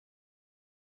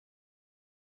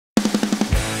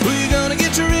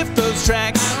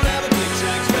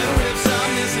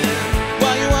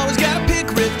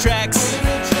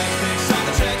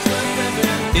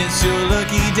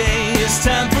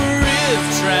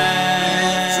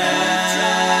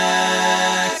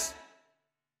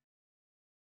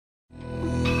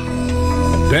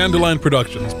Tenderloin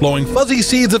Productions, blowing fuzzy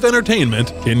seeds of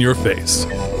entertainment in your face.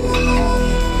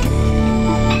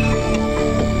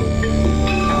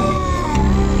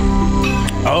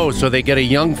 Oh, so they get a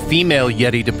young female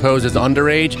Yeti to pose as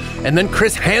underage, and then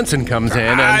Chris Hansen comes in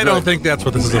and... I don't think that's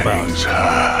what this is about. Hangs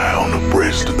high on the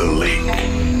breast of the lake.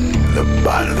 The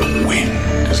bite of the wind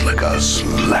is like a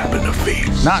slap in the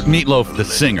face. Not Meatloaf the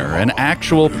singer, an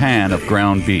actual pan of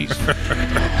ground beef.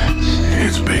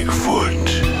 It's Bigfoot.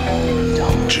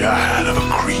 Giant of a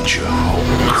creature.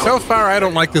 So far, I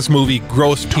don't like this movie.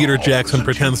 Gross Peter Jackson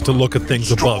pretends to look at things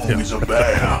above him. He's a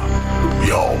bear.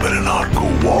 Y'all better not go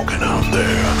walking out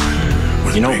there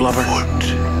with You know, Bigfoot.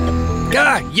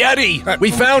 Blubber? Yeti! We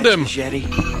found him! Yeti.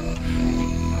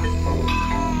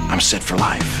 I'm set for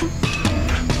life.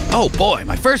 Oh boy,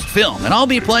 my first film, and I'll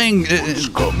be playing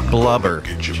Blubber.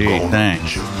 Gee,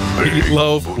 thanks.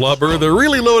 Meatloaf, Blubber, they're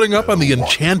really loading up on the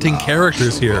enchanting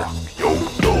characters here. Your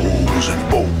doors and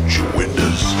bolt your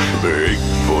windows.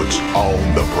 Bigfoot's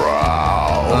on the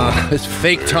prowl. This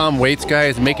fake Tom Waits guy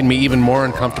is making me even more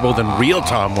uncomfortable than real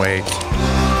Tom Waits.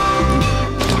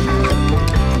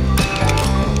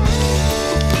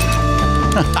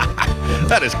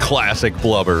 That is classic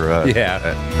Blubber, Yeah.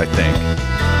 I think.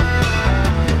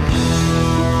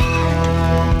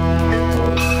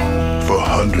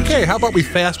 Okay, how about we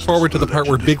fast forward to the part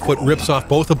where Bigfoot rips off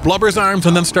both of Blubber's arms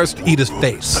and then starts to eat his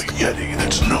face. A Yeti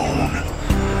that's known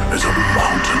as a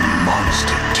mountain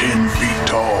monster 10 feet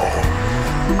tall,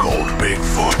 called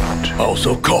Bigfoot.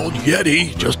 Also called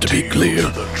Yeti, just to be clear.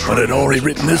 But I'd already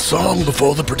written this song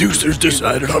before the producers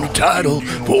decided on a title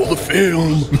for the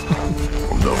film.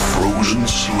 From the frozen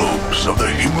slopes of the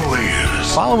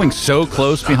Himalayas. Following so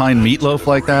close behind Meatloaf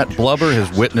like that, Blubber has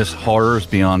witnessed horrors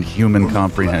beyond human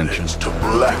comprehension. To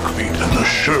Blackfeet and the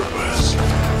Sherpas.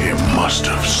 You must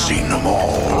have seen them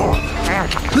all.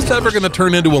 Is this ever going to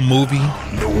turn into a movie?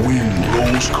 The wind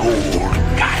blows cold.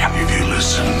 If you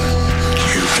listen,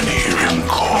 you can hear him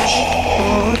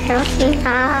call.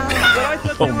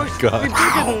 Oh my God.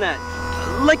 Bigger than that.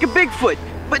 Like a Bigfoot,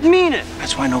 but mean it.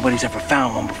 That's why nobody's ever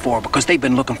found one before, because they've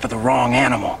been looking for the wrong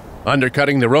animal.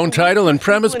 Undercutting their own title and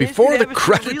premise before the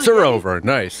credits are over.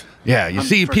 Nice. Yeah, you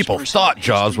see, people thought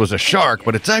Jaws was a shark,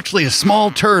 but it's actually a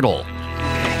small turtle. You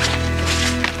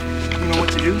know what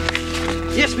to do?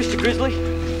 Yes, Mr. Grizzly.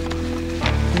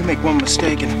 You make one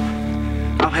mistake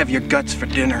and I'll have your guts for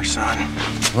dinner, son.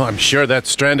 Well, I'm sure that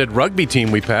stranded rugby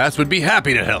team we passed would be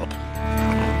happy to help.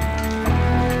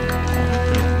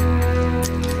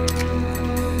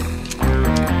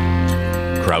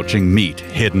 Crouching meat,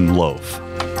 hidden loaf.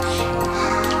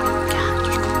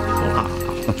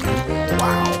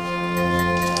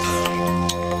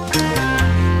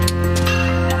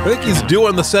 I think he's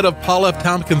doing the set of Paul F.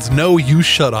 Tompkins' No, You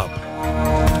Shut Up.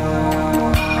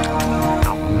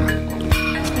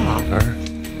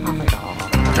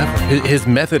 His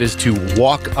method is to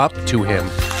walk up to him.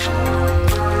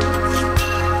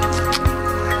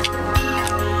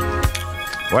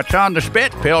 What's on the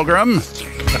spit, Pilgrim?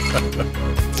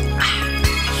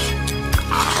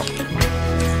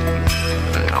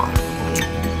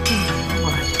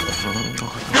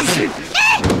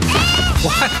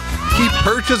 What? He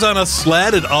perches on a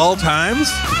sled at all times?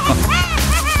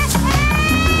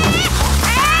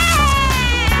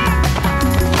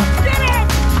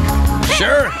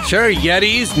 Sure,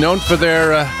 Yetis, known for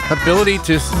their ability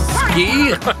to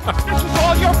ski.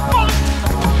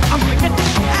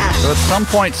 So at some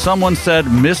point, someone said,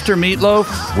 Mr.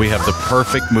 Meatloaf, we have the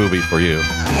perfect movie for you.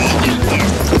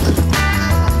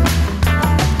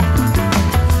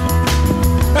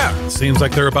 Yeah, seems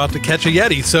like they're about to catch a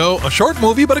Yeti, so a short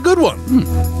movie, but a good one.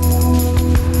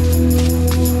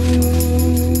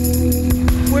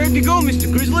 Where'd you go,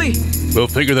 Mr. Grizzly? We'll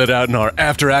figure that out in our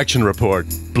after-action report,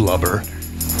 Blubber.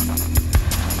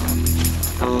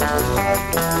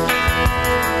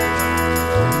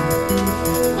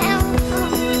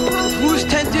 Whose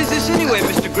tent is this anyway,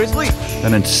 Mr. Grizzly?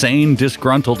 An insane,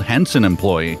 disgruntled Henson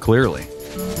employee, clearly.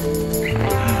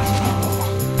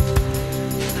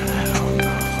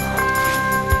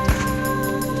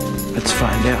 Let's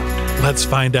find out. Let's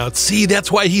find out. See,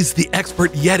 that's why he's the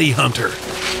expert Yeti hunter.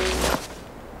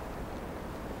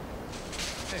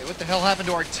 Hey, what the hell happened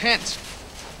to our tent?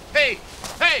 Hey!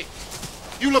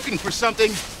 You looking for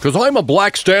something? Because I'm a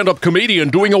black stand-up comedian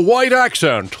doing a white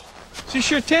accent. Is this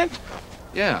your tent?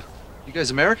 Yeah. You guys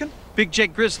American? Big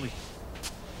Jake Grizzly.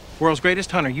 World's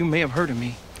greatest hunter. You may have heard of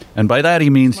me. And by that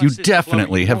he means you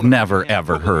definitely have never,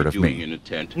 ever heard of me.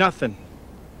 Nothing.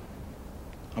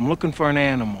 I'm looking for an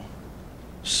animal.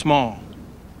 Small,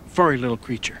 furry little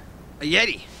creature. A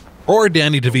Yeti. Or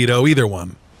Danny DeVito, either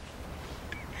one.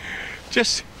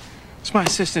 Just It's my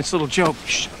assistant's little joke.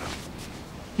 Shut up.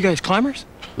 You guys climbers?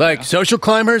 Like social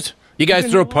climbers? You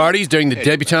guys throw parties during the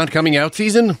debutante coming out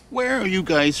season? Where are you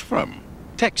guys from?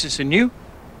 Texas, and you?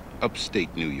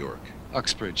 Upstate New York.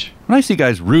 Uxbridge. When I see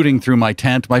guys rooting through my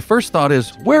tent, my first thought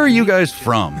is, where are you guys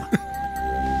from?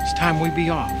 It's time we be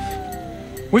off.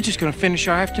 We're just gonna finish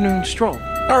our afternoon stroll.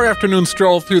 Our afternoon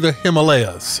stroll through the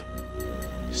Himalayas.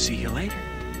 See you later.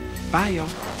 Bye, y'all.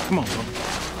 Come on, Blubber.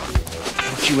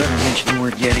 Don't you ever mention the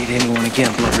word Yeti to anyone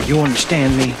again, Blubber. You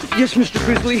understand me? Yes, Mr.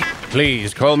 Grizzly.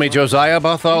 Please call me Josiah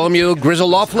Bartholomew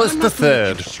Grizzleopolis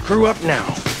III. Screw up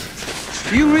now.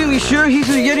 Are you really sure he's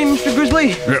a Yeti, Mr. Grizzly?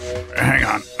 Yep, hang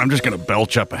on. I'm just gonna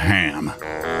belch up a ham.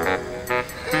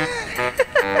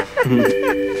 Do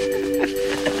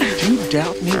you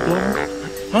doubt me, Blubber?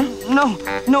 Huh?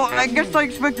 No, I guess I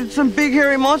expected some big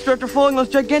hairy monster after following those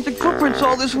gigantic footprints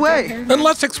all this way. And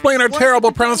let's explain our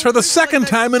terrible promise for the second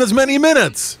time in as many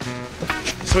minutes.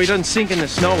 So he doesn't sink in the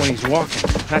snow when he's walking.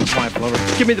 That's why, Blubber.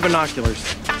 Give me the binoculars.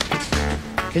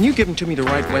 Can you give them to me the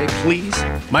right way, please?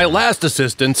 My last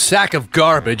assistant, Sack of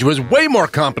Garbage, was way more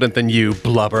competent than you,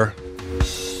 Blubber.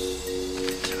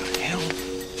 Hell.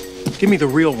 Give me the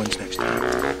real ones next time.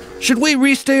 Should we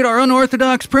restate our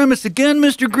unorthodox premise again,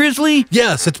 Mr. Grizzly?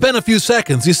 Yes, it's been a few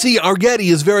seconds. You see, our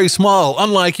Yeti is very small,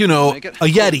 unlike, a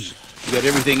Yeti. You got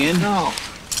everything in? No.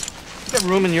 You got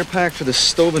room in your pack for the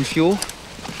stove and fuel?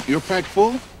 Your pack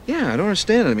full? Yeah, I don't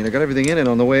understand it. I mean, I got everything in it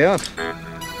on the way up.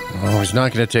 Oh, he's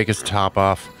not going to take his top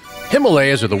off.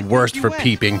 Himalayas are the worst for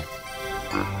peeping.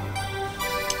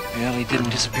 Well, he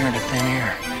didn't disappear into thin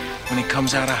air. When he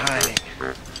comes out of hiding,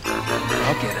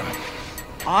 I'll get him.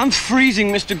 I'm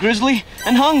freezing, Mr. Grizzly,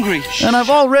 and hungry. And I've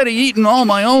already eaten all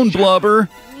my own blubber.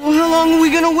 Well, how long are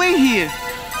we gonna wait here?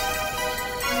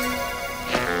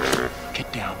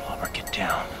 Get down, Blubber, get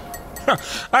down.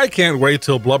 I can't wait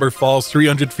till Blubber falls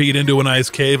 300 feet into an ice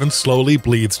cave and slowly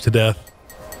bleeds to death.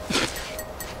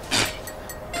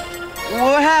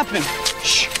 What happened?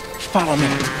 Shh, follow me.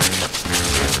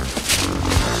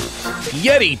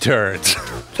 Yeti turds.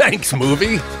 Thanks,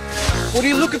 movie. What are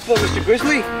you looking for, Mr.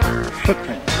 Grizzly?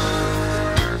 Footprints.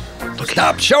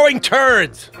 Stop showing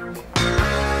turds.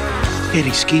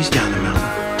 Yeti skis down the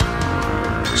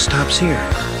mountain. Stops here.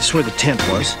 This is where the tent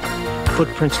was.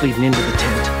 Footprints leading into the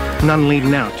tent. None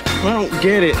leading out. I don't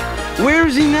get it. Where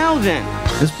is he now, then?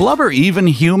 Is Blubber even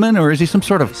human, or is he some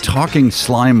sort of talking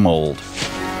slime mold?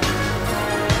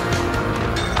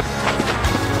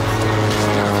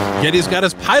 Yeti's got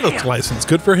his pilot's license.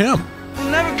 Good for him. We'll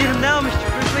never get him now,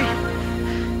 Mr. Grizzly.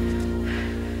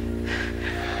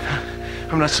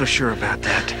 I'm not so sure about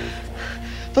that.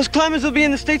 Those climbers will be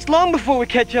in the States long before we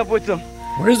catch up with them.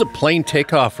 Where does a plane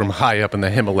take off from high up in the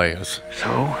Himalayas?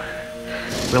 So,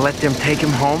 we'll let them take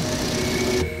him home.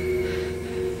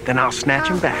 Then I'll snatch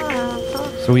him back.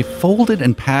 So he folded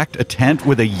and packed a tent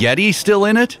with a Yeti still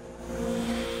in it?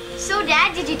 So,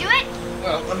 Dad, did you do it?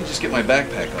 Well, let me just get my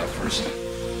backpack off first.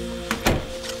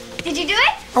 Did you do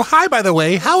it? Oh, hi, by the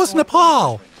way. How is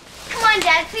Nepal? Come on,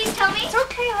 Dad, please tell me. It's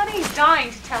okay, honey. He's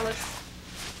dying to tell us.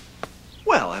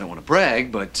 Well, I don't want to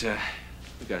brag, but you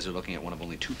guys are looking at one of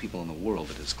only 2 people in the world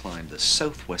that has climbed the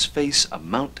southwest face of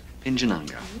Mount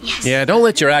Pinjananga. Yes. Yeah, don't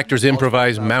let your actors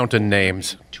improvise mountain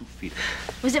names. 2 feet.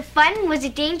 Was it fun? Was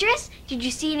it dangerous? Did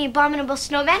you see any abominable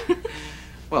snowmen?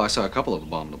 Well, I saw a couple of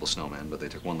abominable snowmen, but they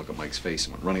took one look at Mike's face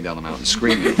and went running down the mountain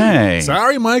screaming. Hey.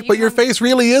 Sorry, Mike, but your face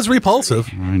really is repulsive.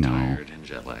 I know. Tired and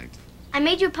jet lagged. I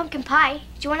made you a pumpkin pie.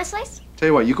 Do you want a slice? Tell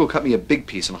you what, you go cut me a big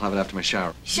piece and I'll have it after my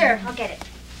shower. Sure, I'll get it.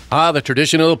 Ah, the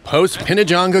traditional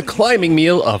post-Pinajanga climbing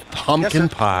meal of pumpkin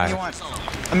pie.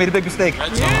 I made a big mistake.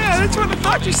 Yeah, that's what I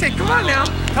thought you said. Come on now.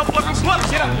 Help Blubber.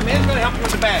 Get up. The man's gonna help you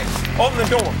with the bag. Open the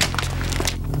door.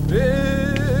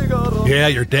 Yeah,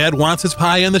 your dad wants his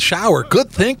pie in the shower.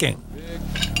 Good thinking. The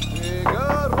pie's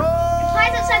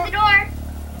outside the door.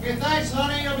 Okay, thanks,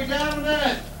 honey. I'll be down in a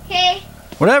minute. Okay.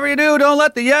 Whatever you do, don't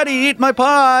let the Yeti eat my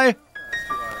pie.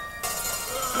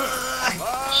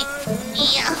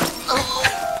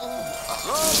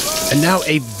 And now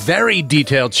a very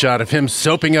detailed shot of him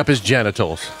soaping up his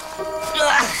genitals.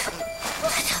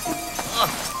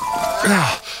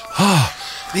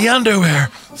 The underwear,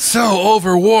 so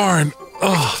overworn.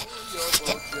 Oh.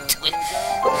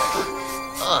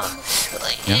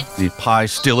 Yeah, the pie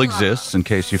still exists in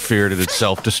case you feared it had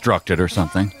self-destructed or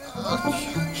something.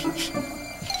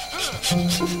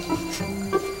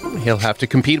 He'll have to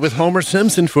compete with Homer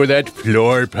Simpson for that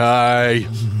floor pie.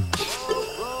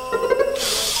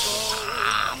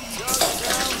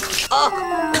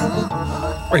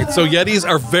 Wait, so Yetis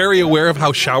are very aware of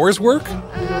how showers work?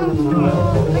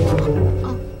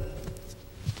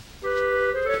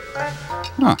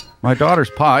 Huh. My daughter's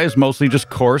pie is mostly just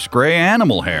coarse gray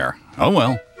animal hair. Oh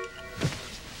well.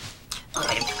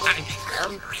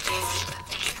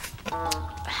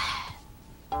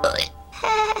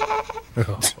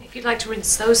 If you'd like to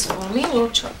rinse those for me,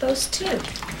 we'll chop those too.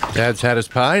 Dad's had his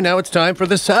pie. Now it's time for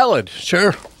the salad.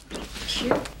 Sure.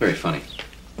 Cute. Very funny.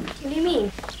 What do you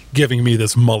mean? Giving me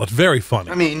this mullet. Very funny.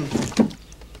 I mean,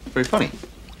 very funny.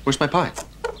 Where's my pie?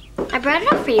 I brought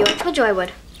it up for you. I told you I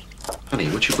would. Honey,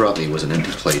 what you brought me was an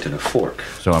empty plate and a fork.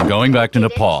 So I'm going back to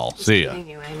Nepal. See ya.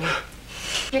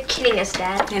 You're kidding us,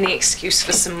 Dad. Any excuse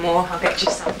for some more, I'll get you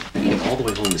some. I came all the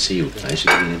way home to see you. I should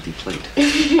give you an empty plate.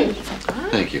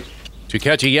 Thank you. To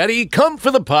catch a Yeti, come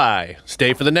for the pie.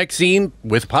 Stay for the next scene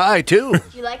with pie, too.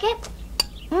 Do you like it?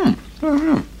 I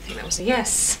think that was a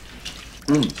yes.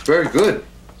 Very good.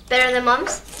 Better than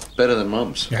Mom's? Better than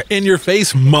Mom's. Yeah, in your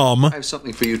face, Mum. I have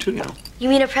something for you, too, you know. You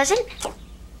mean a present?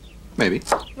 Maybe.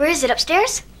 Where is it,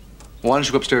 upstairs? Why don't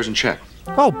you go upstairs and check?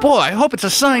 Oh boy, I hope it's a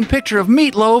signed picture of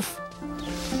Meatloaf.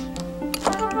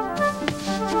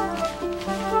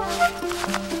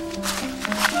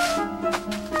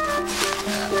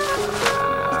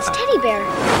 It's Teddy Bear.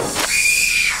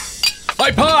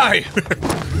 My pie!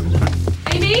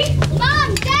 Amy?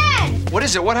 Mom, Dad! What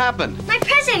is it? What happened? My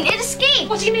present, it escaped.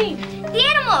 What do you mean? The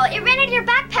animal, it ran into your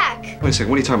backpack. Wait a second,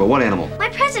 what are you talking about? What animal? My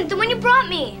present, the one you brought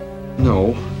me.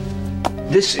 No.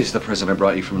 This is the present I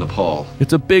brought you from Nepal.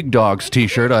 It's a Big Dogs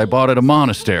t-shirt I bought at a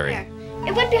monastery.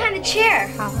 It went behind the chair.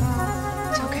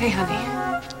 It's okay, honey.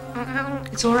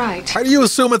 It's all right. How do you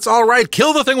assume it's all right?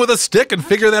 Kill the thing with a stick and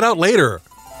figure that out later.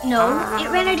 No, it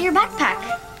ran out of your backpack.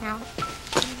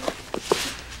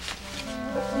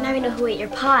 Now we know who ate your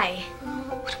pie.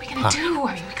 What are we gonna do?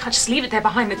 I mean, we can't just leave it there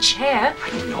behind the chair.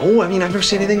 No, I mean, I've never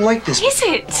seen anything like this. Is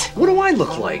it? What do I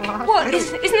look like? What?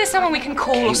 Isn't there someone we can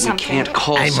call or something? We can't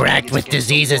call I'm somebody. racked with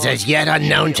diseases as yet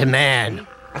unknown to man.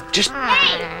 Just...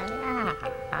 Hey!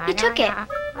 You took it.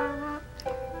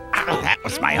 That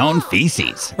was my own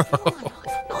feces.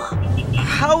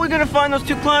 How are we gonna find those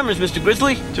two climbers, Mr.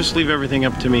 Grizzly? Just leave everything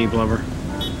up to me, Blubber.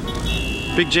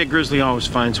 Big J Grizzly always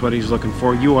finds what he's looking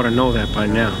for. You ought to know that by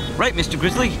now. Right, Mr.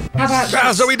 Grizzly? How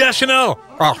about Zoe Deschanel!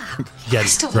 Oh, Yeti, I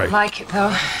still don't like it,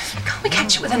 though. Can't we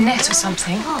catch it with a net or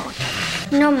something?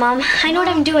 No, Mom, I know what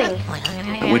I'm doing.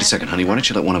 Wait a second, honey. Why don't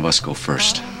you let one of us go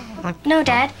first? No,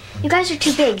 Dad. You guys are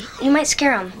too big. You might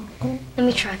scare them. Let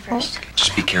me try first.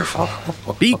 Just be careful.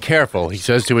 Be careful, he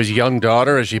says to his young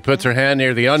daughter as she puts her hand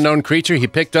near the unknown creature he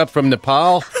picked up from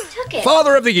Nepal. Took it.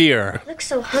 Father of the Year. Looks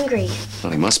so hungry.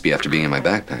 Well, he must be after being in my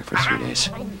backpack for 3 days.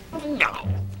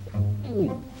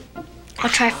 I'll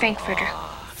try Frankfurter.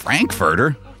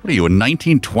 Frankfurter? What are you, a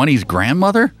 1920s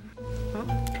grandmother?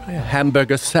 Try a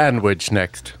hamburger sandwich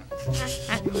next.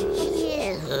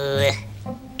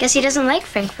 Guess he doesn't like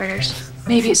Frankfurters.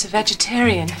 Maybe it's a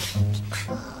vegetarian.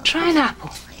 Try an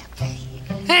apple.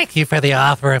 Thank you for the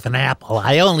offer of an apple.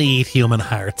 I only eat human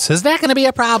hearts. Is that going to be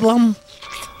a problem?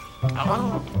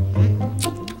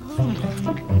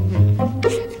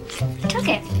 Took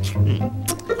it.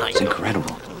 It's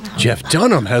incredible. Jeff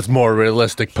Dunham has more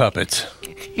realistic puppets.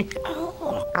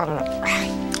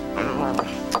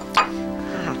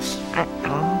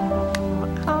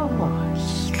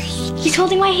 He's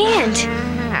holding my hand.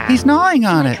 He's gnawing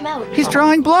on it. Come out. He's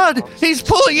drawing blood. He's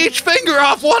pulling each finger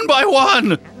off one by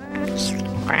one.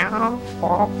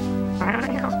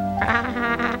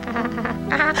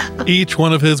 Each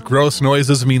one of his gross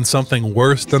noises means something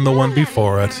worse than the one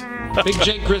before it. Big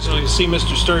J Grizzly to see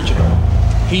Mr. Sturgeon.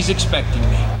 He's expecting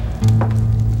me.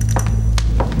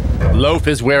 Loaf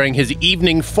is wearing his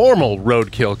evening formal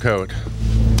roadkill coat.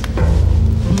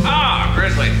 Ah,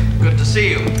 Grizzly. Good to see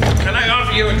you. Can I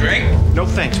offer you a drink? No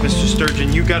thanks, Mr.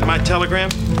 Sturgeon. You got my telegram?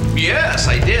 Yes,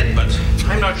 I did, but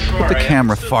I'm not sure. Put the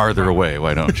camera farther away,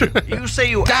 why don't you? You say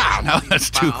you down. No, that's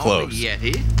too close.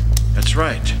 Yeti. That's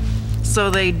right.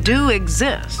 So they do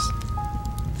exist.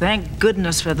 Thank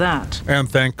goodness for that. And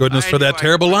thank goodness for that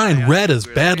terrible line, read as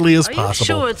badly as Are you possible.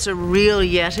 sure it's a real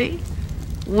Yeti?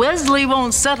 Wesley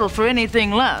won't settle for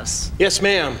anything less. Yes,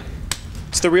 ma'am.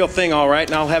 It's the real thing, all right,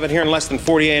 and I'll have it here in less than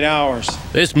 48 hours.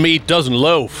 This meat doesn't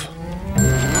loaf.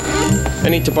 I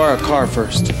need to borrow a car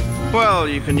first. Well,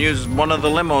 you can use one of the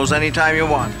limos anytime you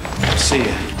want. See ya.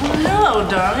 Hello,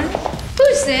 darling.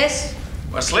 Who's this?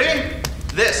 Wesley,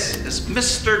 this is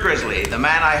Mr. Grizzly, the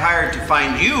man I hired to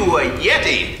find you a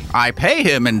Yeti. I pay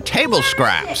him in table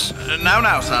scraps.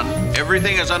 Now, son,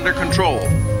 everything is under control.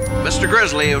 Mr.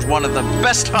 Grizzly is one of the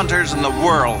best hunters in the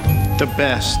world. The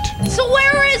best. So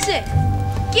where is it?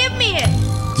 Give me it.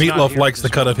 Meatloaf likes the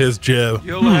cut of his jib.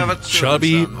 You'll have it soon,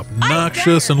 Chubby, son.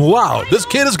 obnoxious, and wow, this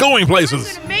kid is going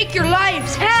places. Make your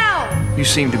lives hell. You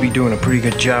seem to be doing a pretty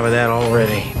good job of that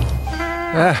already.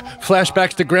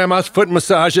 Flashbacks to Grandma's foot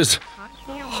massages.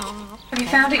 Have you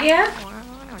found it yet?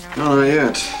 No, not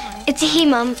yet. It's a he,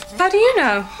 Mom. How do you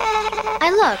know? I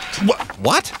looked.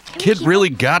 What? Kid really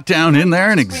got down in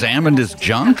there and examined his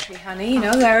junk? Honey, you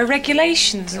know, there are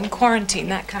regulations and quarantine,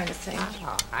 that kind of thing.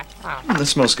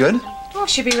 This smells good. Oh,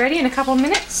 she'll be ready in a couple of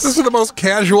minutes. This is the most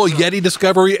casual Yeti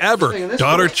discovery ever.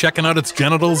 Daughter checking out its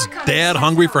genitals, dad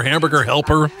hungry for hamburger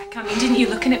helper. I mean, didn't you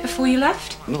look in it before you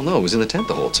left? No, it was in the tent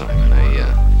the whole time, and I,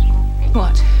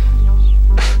 What?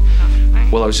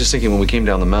 Well, I was just thinking when we came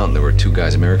down the mountain, there were two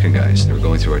guys, American guys. They were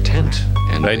going through our tent.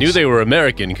 And I knew they were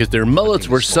American because their mullets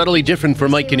were subtly different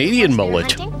from my Canadian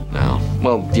mullet. No.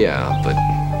 Well, yeah, but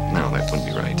no, that wouldn't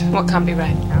be right. What can't be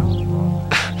right?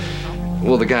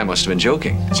 Well, the guy must have been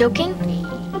joking. Joking?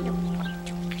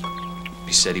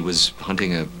 He said he was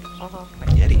hunting a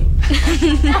Yeti.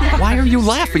 Why are you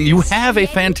laughing? You have a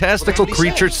fantastical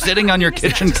creature sitting on your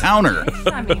kitchen counter.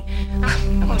 I mean,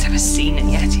 no one's ever seen a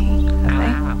Yeti, have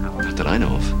they? Not that I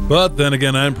know of. But then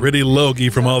again, I'm pretty logy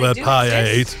from all that pie I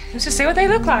ate. Let's just see what they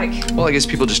look like. Well, I guess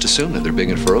people just assume that they're big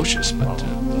and ferocious, but...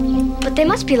 But they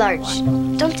must be large.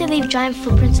 Don't they leave giant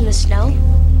footprints in the snow?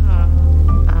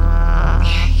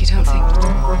 You don't think?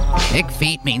 Big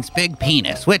feet means big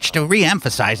penis, which, to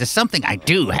re-emphasize, is something I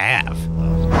do have.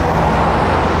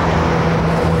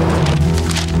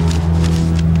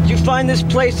 Did you find this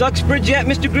place Uxbridge yet,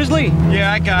 Mr. Grizzly?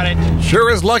 Yeah, I got it.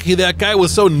 Sure is lucky that guy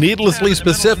was so needlessly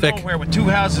specific. Nowhere with 2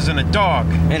 houses and a dog.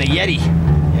 And a Yeti.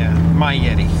 Yeah, my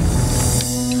Yeti.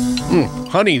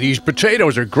 Honey, these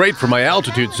potatoes are great for my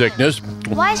altitude sickness.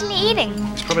 Why isn't he eating?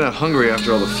 He's probably not hungry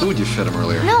after all the food you fed him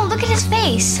earlier. No, look at his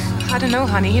face. I don't know,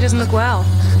 honey. He doesn't look well.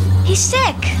 He's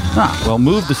sick. Ah, well,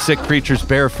 move the sick creature's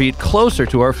bare feet closer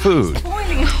to our food.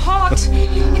 Boiling hot.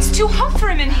 It's too hot for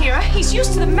him in here. He's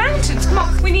used to the mountains. Come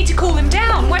on, we need to cool him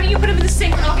down. Why don't you put him in the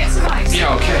sink and I'll get some ice?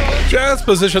 Yeah, okay. Just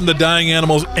position the dying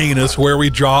animal's anus where we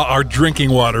draw our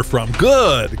drinking water from.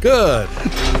 Good, good.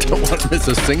 Don't want to miss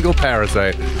a single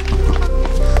parasite.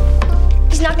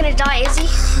 He's not gonna die, is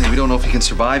he? We don't know if he can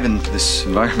survive in this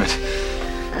environment.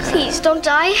 Please, don't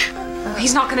die.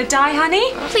 He's not gonna die,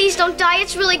 honey. Please don't die.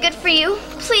 It's really good for you.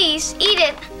 Please, eat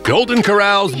it. Golden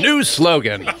Corral's new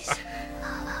slogan.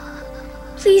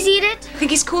 Please eat it. I think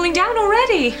he's cooling down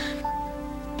already.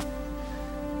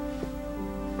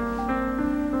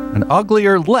 An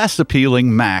uglier, less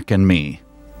appealing Mac and me.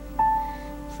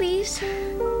 Please.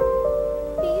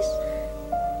 Please.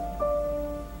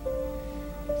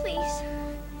 Please.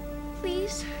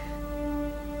 Please.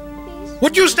 Please.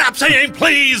 Would you stop saying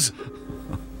please?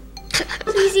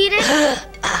 Please eat it.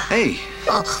 Hey.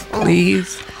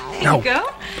 Please. There you go.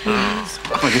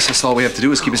 Well, I guess that's all we have to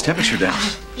do is keep his temperature down.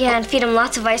 Yeah, and feed him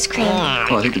lots of ice cream.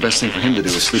 Well, I think the best thing for him to do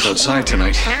is sleep outside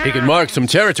tonight. He can mark some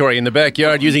territory in the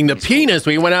backyard using the penis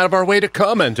we went out of our way to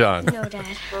comment on. No, Dad.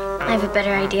 I have a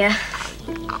better idea.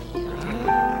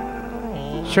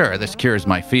 Sure, this cures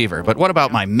my fever, but what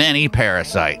about my many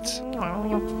parasites?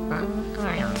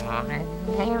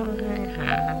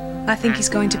 I think he's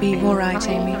going to be all right,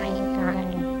 Amy.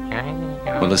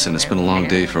 Well, listen, it's been a long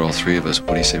day for all three of us.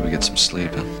 What do you say we get some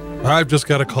sleep? I've just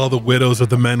got to call the widows of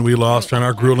the men we lost on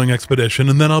our grueling expedition,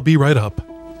 and then I'll be right up.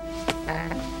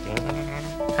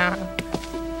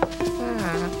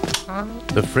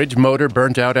 The fridge motor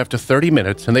burnt out after 30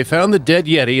 minutes, and they found the dead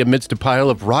Yeti amidst a pile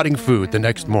of rotting food the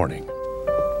next morning.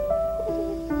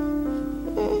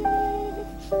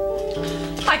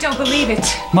 I don't believe it.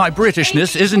 My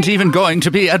Britishness isn't even going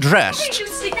to be addressed. He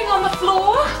was sleeping on the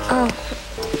floor. Oh.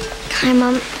 Hi,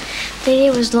 Mom. Daddy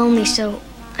was lonely, so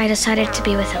I decided to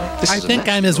be with him. I think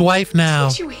I'm his wife now.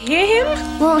 Did you hear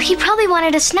him? Well, he probably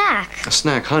wanted a snack. A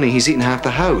snack, honey. He's eaten half the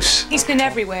house. He's been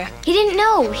everywhere. He didn't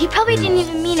know. He probably didn't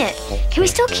even mean it. Can we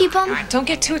still keep him? Don't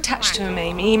get too attached to him,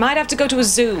 Amy. He might have to go to a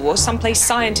zoo or someplace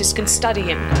scientists can study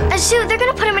him. A zoo? They're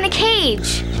gonna put him in a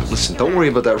cage. Listen, don't worry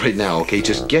about that right now, okay?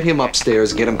 Just get him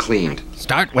upstairs, get him cleaned.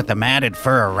 Start with the matted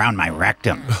fur around my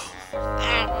rectum.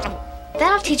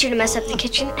 That'll teach you to mess up the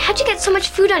kitchen. How'd you get so much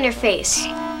food on your face?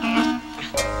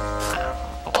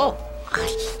 Oh.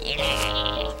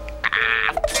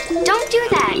 Don't do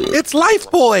that. It's Life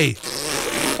Boy.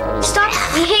 Stop.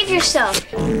 Behave yourself.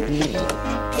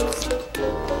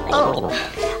 Oh.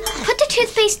 Put the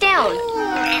toothpaste down.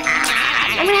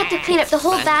 I'm gonna have to clean up the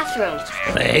whole bathroom.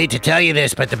 I hate to tell you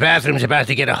this, but the bathroom's about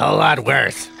to get a whole lot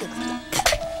worse.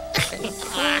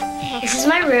 This is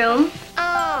my room.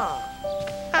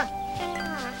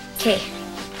 Okay.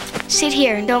 Sit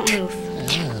here and don't move.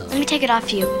 Let me take it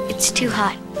off you. It's too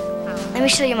hot. Let me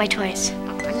show you my toys.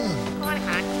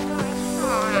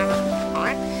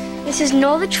 This is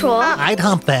Noel the Troll. I'd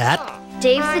hump that.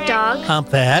 Dave the dog. Hump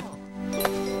that.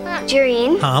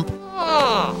 Jareen. Hump.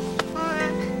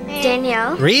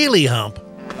 Danielle. Really hump.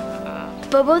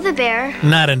 Bobo the bear.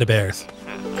 Not into bears.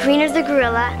 Greener the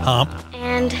gorilla. Hump.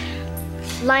 And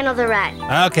Lionel the rat.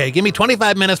 Okay, give me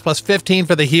 25 minutes plus 15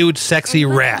 for the huge, sexy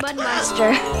rat. Mud monster.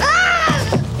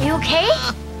 Are you okay?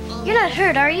 You're not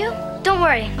hurt, are you? Don't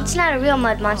worry, it's not a real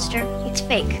mud monster. It's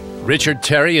fake. Richard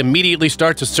Terry immediately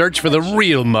starts a search for the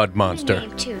real mud monster.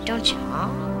 You too, don't you?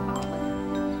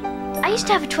 I used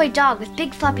to have a toy dog with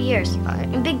big floppy ears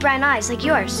and big brown eyes like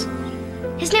yours.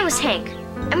 His name was Hank.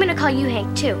 I'm gonna call you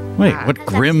Hank too. Wait, what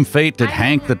grim fate did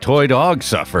Hank the toy dog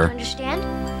suffer? Understand?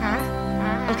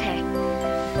 Okay.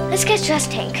 Let's get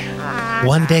dressed, Hank.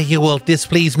 One day you will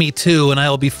displease me too, and I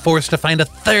will be forced to find a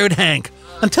third Hank.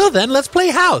 Until then, let's play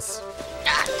house.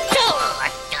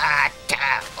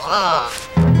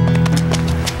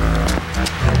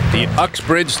 The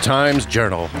Uxbridge Times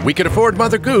Journal. We could afford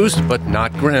Mother Goose, but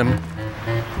not Grimm.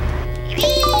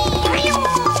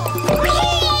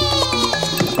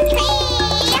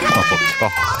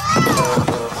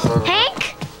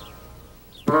 Hank?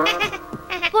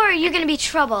 Boy, are you gonna be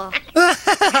trouble.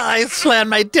 I slammed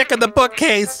my dick in the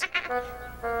bookcase.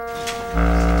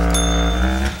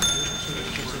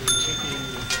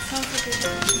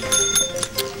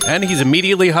 And he's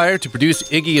immediately hired to produce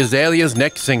Iggy Azalea's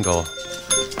next single.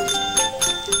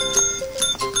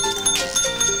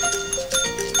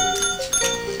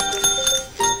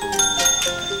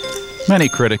 Many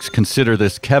critics consider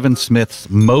this Kevin Smith's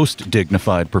most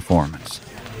dignified performance.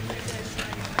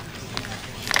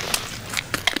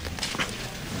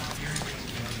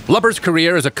 Blubber's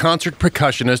career as a concert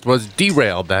percussionist was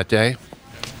derailed that day.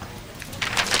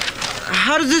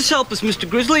 How does this help us, Mr.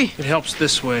 Grizzly? It helps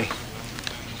this way.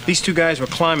 These two guys were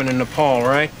climbing in Nepal,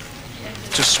 right?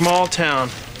 It's a small town,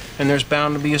 and there's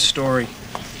bound to be a story.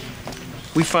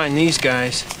 We find these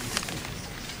guys,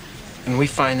 and we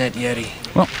find that Yeti.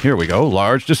 Well, here we go.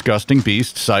 Large, disgusting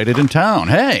beast sighted in town.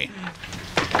 Hey!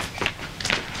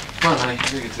 Come on, honey.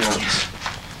 Here you go.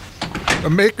 The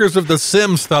makers of The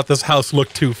Sims thought this house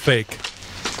looked too fake.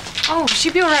 Oh,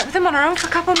 she'd be all right with them on her own for a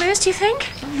couple of minutes, do you think?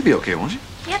 You'll be okay, won't you?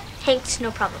 Yep, Hank's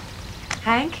no problem.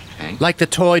 Hank? Like the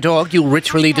toy dog you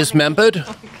ritually dismembered?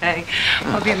 Okay,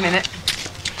 I'll be a minute.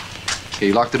 Okay,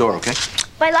 you lock the door, okay?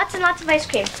 Buy lots and lots of ice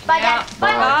cream. Bye, Dad.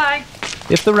 Bye. Bye.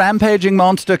 If the rampaging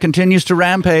monster continues to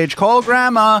rampage, call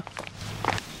Grandma.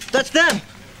 That's them.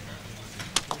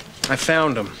 I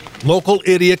found them. Local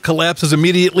idiot collapses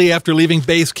immediately after leaving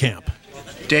base camp.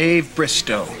 Dave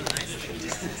Bristow.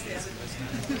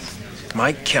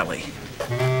 Mike Kelly.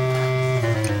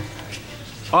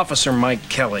 Officer Mike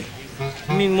Kelly.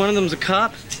 You mean one of them's a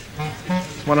cop?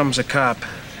 One of them's a cop.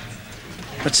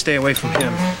 Let's stay away from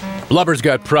him. Blubber's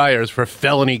got priors for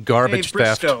felony garbage Dave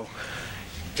theft. Bristow.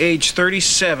 Age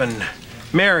 37.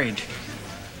 Married.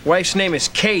 Wife's name is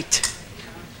Kate.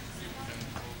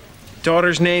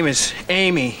 Daughter's name is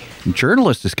Amy. The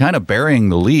journalist is kind of burying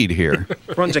the lead here.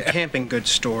 Runs a camping goods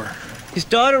store. His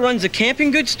daughter runs a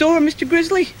camping goods store, Mr.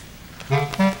 Grizzly?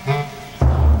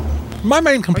 My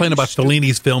main complaint about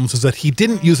Fellini's films is that he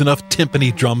didn't use enough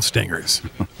timpani drum stingers.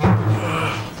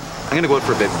 I'm gonna go out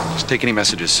for a bit. Just take any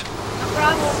messages.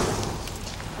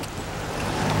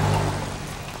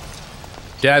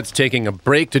 Dad's taking a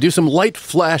break to do some light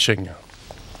flashing.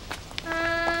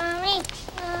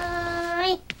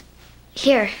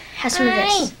 Here, have some of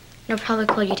this. It'll probably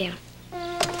cool you down.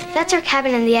 That's our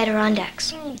cabin in the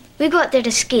Adirondacks. We go out there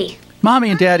to ski.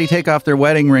 Mommy and Daddy take off their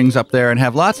wedding rings up there and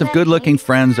have lots of good-looking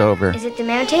friends over. Is it the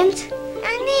mountains?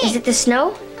 Is it the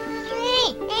snow?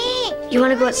 You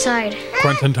want to go outside?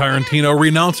 Quentin Tarantino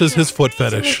renounces his foot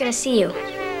Someone's fetish. gonna see you.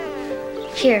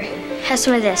 Here, have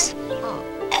some of this.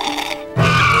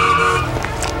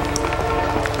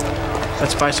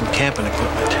 Let's buy some camping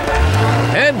equipment.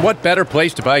 And what better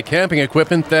place to buy camping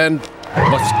equipment than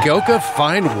Muskoka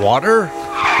Fine Water?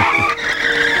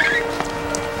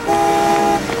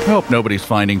 I hope nobody's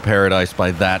finding paradise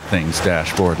by that thing's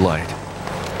dashboard light.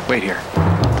 Wait here.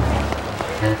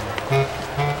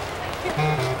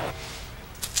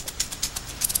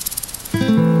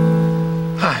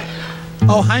 Hi.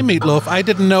 Oh, hi, Meatloaf. I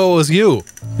didn't know it was you.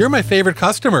 You're my favorite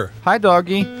customer. Hi,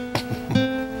 doggy.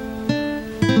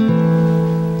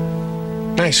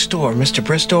 Nice store. Mr.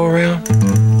 Bristow around?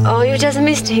 Oh, you just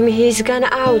missed him. He's gone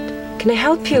out. Can I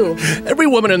help you? Every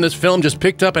woman in this film just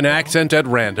picked up an accent at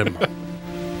random.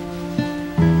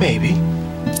 Maybe.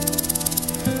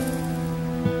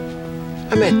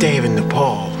 I met Dave in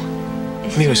Nepal.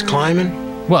 When he was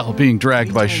climbing. Well, being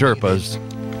dragged by Sherpas.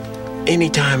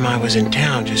 Anytime I was in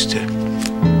town just to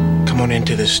come on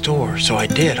into the store. So I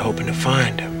did, hoping to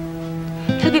find him.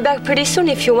 He'll be back pretty soon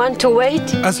if you want to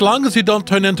wait. As long as you don't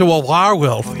turn into a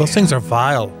werewolf. Those things are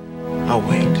vile. I'll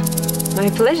wait. My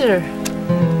pleasure.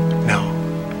 No.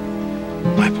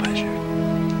 My pleasure.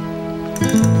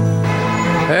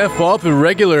 Half off a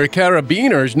regular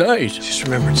carabiner's nice. Just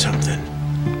remembered something.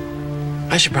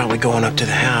 I should probably go on up to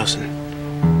the house and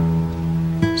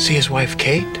see his wife,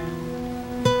 Kate.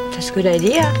 That's a good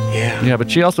idea. Yeah. Yeah, but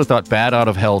she also thought Bat Out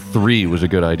of Hell 3 was a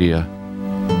good idea.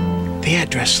 The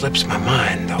address slips my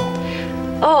mind, though.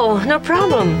 Oh, no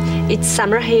problem. It's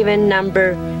Summerhaven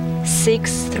number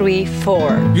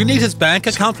 634. You need his bank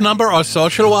account number or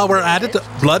social while we're at it?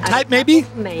 Blood type, maybe?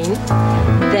 Maine.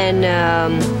 Then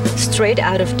straight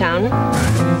out of town.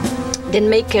 Then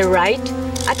make a right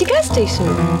at the gas station.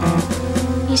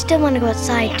 You still want to go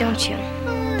outside, don't you?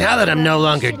 Now that I'm no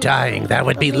longer dying, that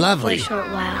would be lovely. For a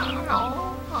short while.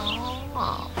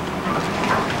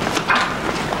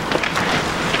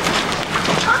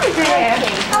 Hi there.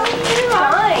 How are you?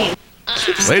 Fine.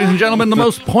 Ladies and gentlemen, the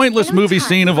most pointless movie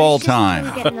scene of all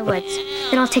time. Get in the woods.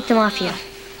 Then I'll take them off you.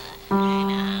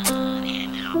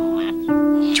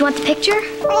 Do you want the picture?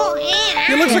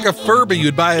 He looks like a Furby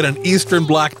you'd buy at an Eastern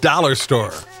Bloc dollar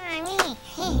store.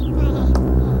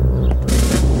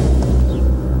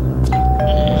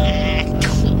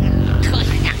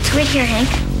 It's right here, Hank.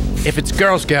 If it's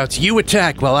Girl Scouts, you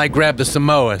attack while I grab the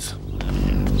Samoas.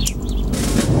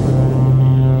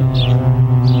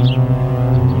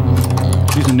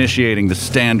 She's initiating the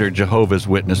standard Jehovah's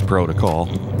Witness protocol.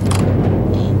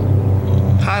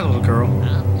 Hi, little girl.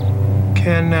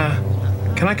 Can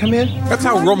I come in? That's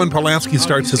how Roman Polanski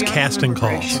starts his casting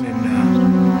calls.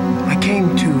 I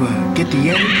came to get the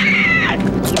Yeti.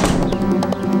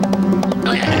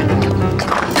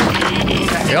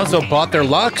 They also bought their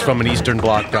locks from an Eastern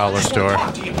Bloc dollar store.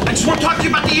 I just want to talk to you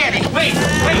about the Yeti. Wait.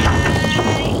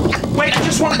 Wait, I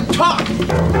just want to talk.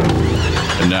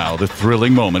 And now, the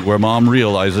thrilling moment where Mom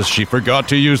realizes she forgot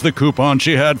to use the coupon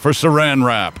she had for Saran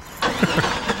wrap.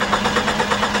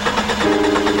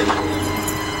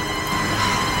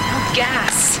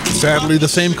 Gas. Sadly, the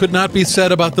same could not be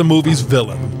said about the movie's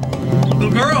villain.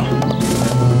 Little girl,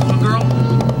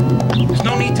 there's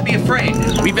no need to be afraid.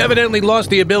 We've evidently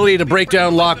lost the ability to break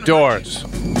down locked doors.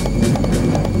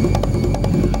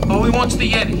 Oh, he wants the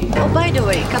Yeti. Oh, by the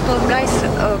way, a couple of guys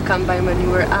come by when you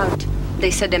were out.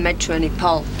 They said they met you in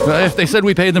Nepal. If they said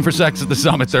we paid them for sex at the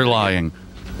summit, they're lying.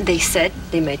 They said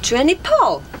they met you in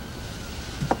Nepal.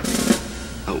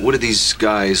 What did these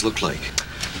guys look like?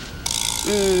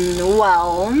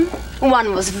 Well,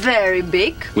 one was very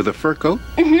big. With a fur coat?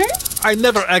 Mm-hmm. I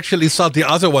never actually saw the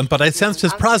other one, but I sensed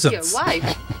his presence. Your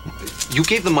wife. You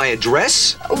gave them my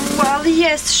address? Well,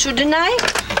 yes, shouldn't I?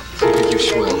 You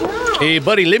swell. Hey,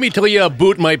 buddy, let me tell you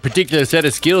about my particular set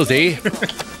of skills, eh?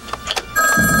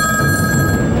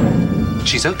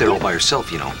 She's out there all by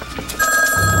herself, you know.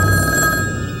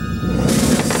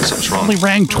 Something's wrong. Only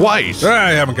rang twice.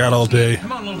 I haven't got all day.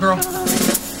 Come on, little girl.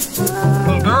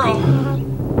 Little girl.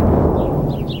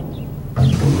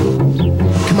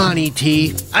 Come on,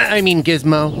 E.T. I mean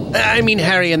Gizmo. I mean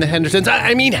Harry and the Hendersons.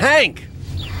 I mean Hank.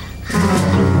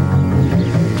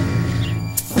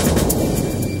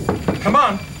 Come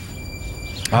on.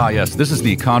 Ah, yes, this is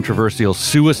the controversial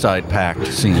suicide pact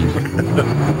scene.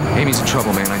 Amy's in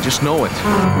trouble, man. I just know it.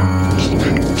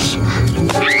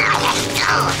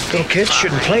 Little kids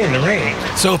shouldn't play in the rain.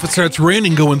 So if it starts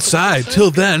raining, go inside.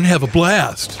 Till then, have a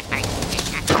blast. Clever,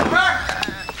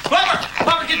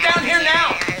 get down here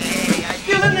now.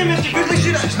 Still in there, Mr. Grizzly.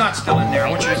 She's not still in there. I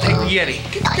want you to take the Yeti.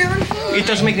 It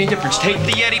doesn't make any difference. Take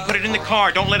the Yeti, put it in the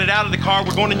car. Don't let it out of the car.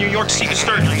 We're going to New York to see the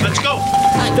Sturgeons. Let's go.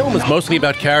 This film is mostly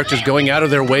about characters going out of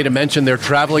their way to mention they're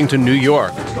traveling to New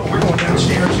York. Let's go. We're going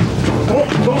downstairs. Go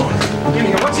on. In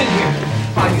here. What's in here?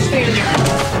 Fine, you stay in there.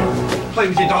 Play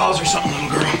with your dolls or something, little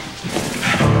girl.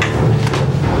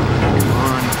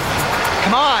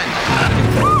 Come on.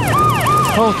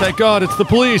 Oh, thank God, it's the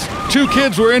police. 2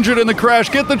 kids were injured in the crash.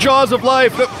 Get the jaws of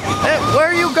life. Hey, where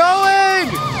are you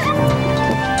going?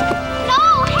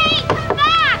 No, hey, come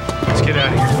back! Let's get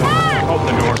out of here. Open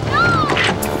the door.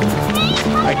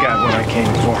 I got what I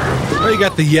came for. Well, he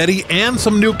got the Yeti and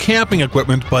some new camping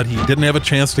equipment, but he didn't have a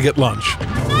chance to get lunch.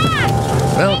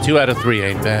 Well, 2 out of 3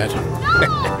 ain't bad.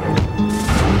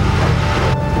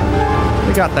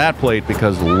 They got that plate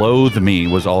because Loathe Me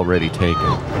was already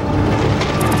taken.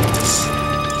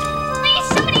 Please,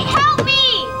 somebody help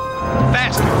me!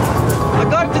 Faster! I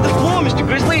got it to the floor, Mr.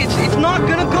 Grizzly. It's not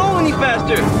gonna go any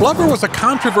faster. Blubber was a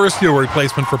controversial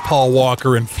replacement for Paul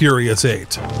Walker in Furious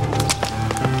 8. Help,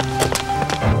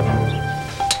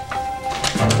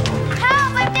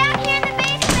 I'm down here in the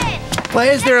basement! Why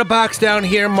is there a box down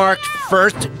here marked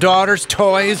first daughter's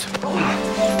toys?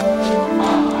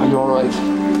 Are you all right?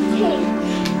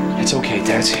 It's okay,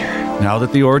 Dad's here. Now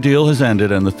that the ordeal has ended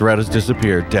and the threat has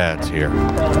disappeared, Dad's here.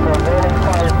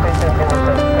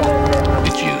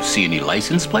 Did you see any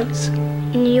license plates?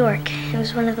 In New York, it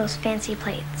was one of those fancy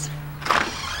plates.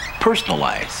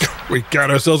 Personalized. We got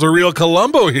ourselves a real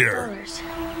Columbo here.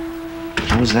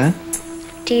 What was that?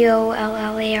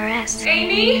 Dollars.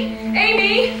 Amy?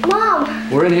 Amy? Mom!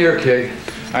 We're in here, kid.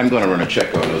 I'm going to run a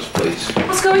check on those plates.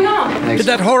 What's going on? Did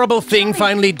that horrible thing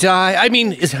finally die? I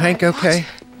mean, is Hank okay?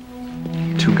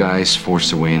 2 guys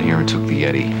forced their way in here and took the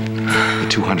Yeti. The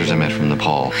 2 hunters I met from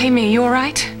Nepal. Amy, you all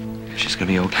right? She's gonna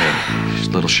be okay. She's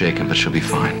a little shaken, but she'll be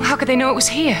fine. How could they know it was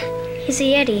here? He's a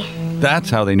Yeti. That's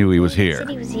how they knew he was here. Said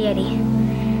he was a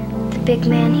Yeti. The big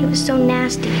man, he was so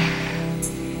nasty.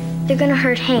 They're gonna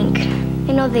hurt Hank.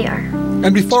 I know they are.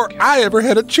 And before I ever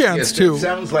had a chance to. It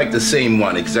sounds like the same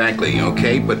one exactly,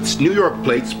 okay? But it's New York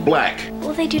plates, black. What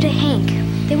will they do to Hank?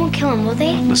 They won't kill him, will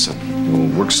they? Listen,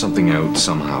 we'll work something out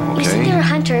somehow, You said they were okay?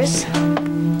 hunters.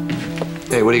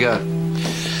 Hey, what do you got?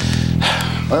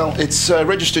 Well, it's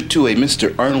registered to a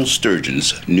Mr. Arnold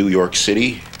Sturgeon's, New York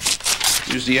City.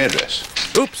 Here's the address.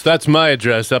 Oops, that's my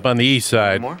address up on the east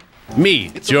side. Me,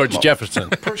 George Jefferson.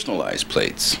 Personalized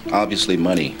plates. Obviously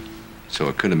money. So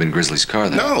it couldn't have been Grizzly's car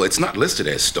then? No, it's not listed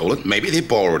as stolen. Maybe they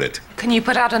borrowed it. Can you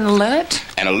put out an alert?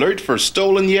 An alert for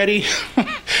stolen Yeti?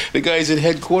 The guys at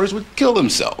headquarters would kill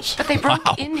themselves. But they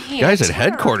broke in here. Guys at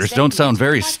headquarters don't sound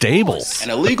very stable. An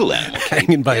illegal animal.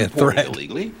 Hanging by a thread.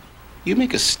 Illegally. You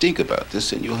make a stink about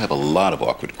this, and you'll have a lot of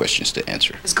awkward questions to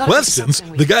answer. Questions?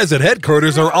 The guys at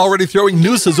headquarters are already throwing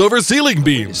nooses over ceiling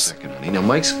beams. Now,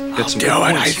 Mike's got some do good it,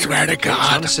 points I here. swear to It's not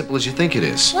God. as simple as you think it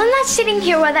is. Well, I'm not sitting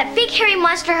here while that big hairy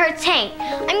monster hurts Hank.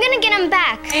 I'm gonna get him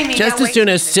back. Amy, Just now as soon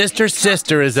as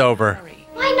Sister is over.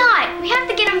 Why not? We have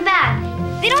to get him back.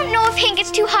 They don't know if Hank gets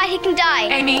too hot, he can die.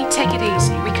 Amy, take it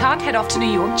easy. We can't head off to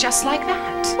New York just like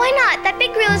that. Why not? That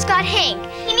big gorilla's got Hank.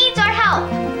 He needs our help.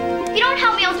 If you don't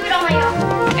help me, I'll do it on my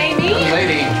own. Amy?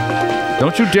 Lady.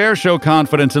 Don't you dare show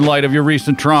confidence in light of your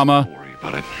recent trauma. Don't worry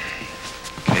about it.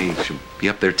 Okay, she'll be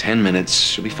up there 10 minutes.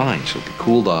 She'll be fine. She'll be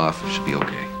cooled off. She'll be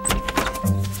okay.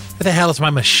 Where the hell is my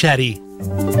machete?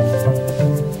 I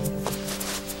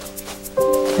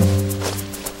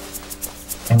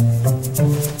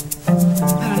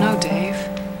don't know, Dave.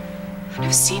 I've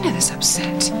never seen her this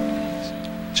upset.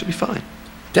 She'll be fine.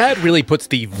 Dad really puts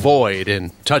the void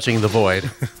in touching the void.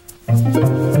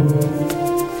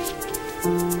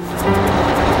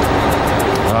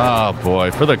 Oh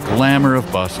boy, for the glamour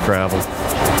of bus travel.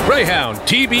 Greyhound,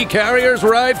 TB carriers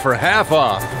ride for half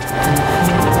off.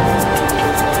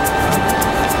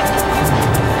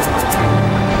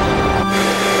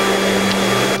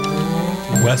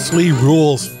 Wesley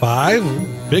Rules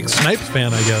 5? Big Snipes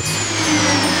fan, I guess.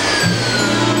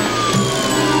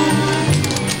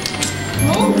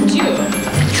 Oh, dear.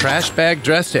 Trash bag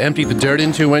dress to empty the dirt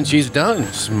into when she's done.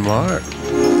 Smart.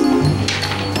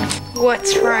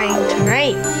 What's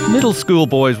right? Middle school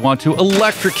boys want to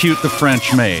electrocute the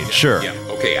French maid, sure. Yeah,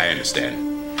 okay, I understand.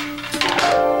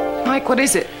 Mike, what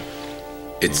is it?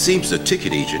 It seems the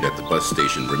ticket agent at the bus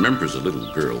station remembers a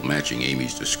little girl matching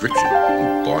Amy's description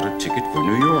who bought a ticket for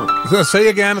New York. Say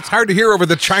again, it's hard to hear over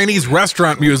the Chinese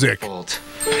restaurant music.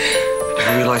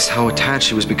 I realized how attached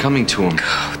she was becoming to him.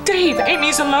 Dave,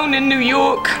 Amy's alone in New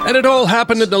York. And it all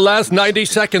happened in the last 90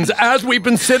 seconds as we've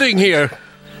been sitting here.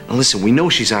 Now listen, we know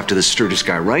she's after the Sturgis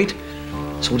guy, right?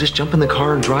 So we'll just jump in the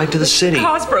car and drive to the city.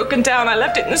 Car's broken down. I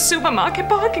left it in the supermarket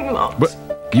parking lot. But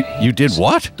you did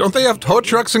what? Don't they have tow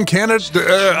trucks in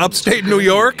Canada, upstate New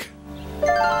York?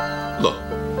 Look,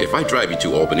 if I drive you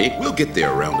to Albany, we'll get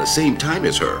there around the same time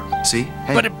as her. See?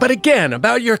 Hey. But again,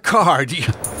 about your car.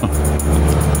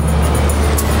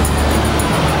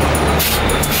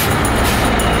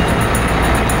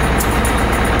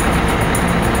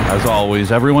 As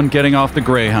always, everyone getting off the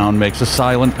Greyhound makes a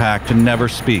silent pact to never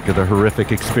speak of the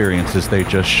horrific experiences they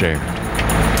just shared.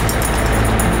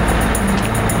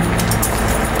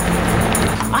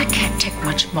 I can't take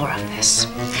much more of this.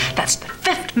 That's the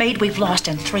 5th maid we've lost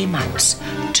in 3 months.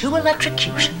 2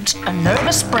 electrocutions, a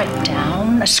nervous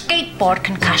breakdown, a skateboard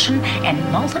concussion, and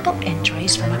multiple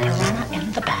injuries from a piranha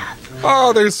in the bath.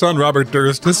 Oh, their son Robert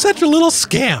Durst is such a little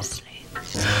scamp.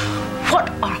 What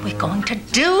are we going to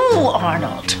do,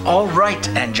 Arnold? All right,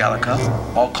 Angelica.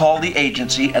 I'll call the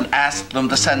agency and ask them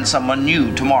to send someone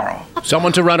new tomorrow.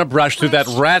 Someone to run a brush through that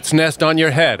rat's nest on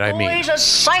your head, I mean. He's a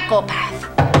psychopath.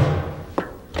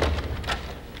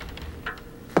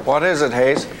 What is it,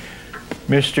 Hayes?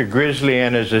 Mr. Grizzly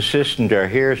and his assistant are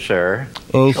here, sir.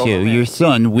 Also, your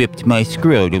son whipped my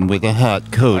scrotum with a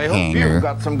hot coat I hope hanger. you've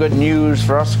got some good news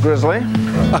for us, Grizzly.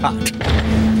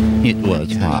 It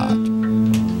was hot.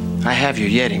 I have your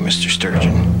Yeti, Mr.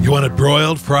 Sturgeon. You want it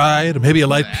broiled, fried, maybe a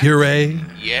light puree?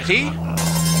 Yeti?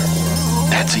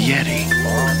 That's a Yeti.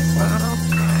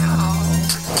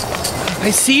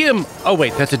 I see him. Oh,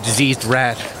 wait, that's a diseased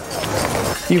rat.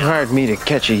 You hired me to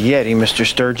catch a Yeti, Mr.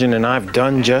 Sturgeon, and I've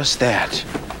done just that.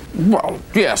 Well,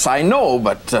 yes, I know,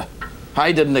 but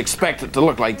I didn't expect it to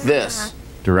look like this.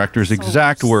 Director's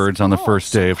exact words on the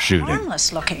first day of shooting.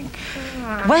 Harmless looking.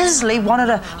 Wesley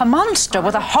wanted a monster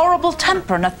with a horrible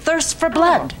temper and a thirst for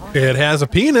blood. It has a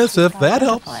penis, if that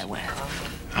helps.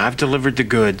 I've delivered the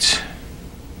goods.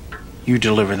 You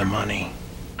deliver the money.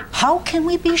 How can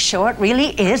we be sure it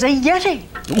really is a Yeti?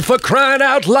 For crying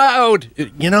out loud,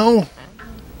 you know?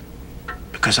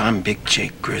 Because I'm Big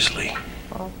Jake Grizzly.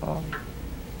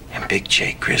 And Big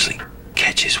Jake Grizzly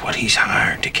catches what he's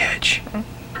hired to catch.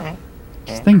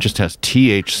 This thing just has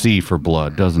THC for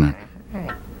blood, doesn't it?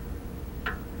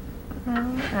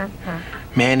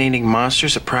 Man-eating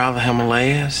monsters that prowl the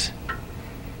Himalayas?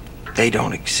 They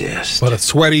don't exist. But a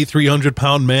sweaty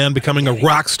 300-pound man becoming a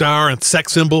rock star and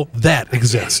sex symbol, that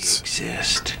exists.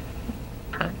 Exist.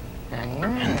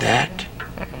 And that,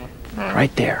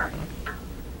 right there,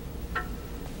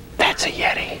 that's a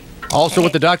Yeti. Also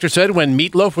what the doctor said when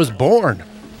Meatloaf was born.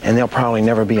 And there'll probably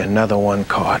never be another one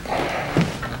caught.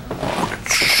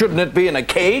 Shouldn't it be in a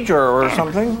cage or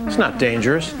something? It's not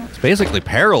dangerous. It's basically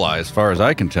paralyzed, as far as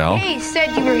I can tell. Hey,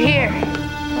 said you were here.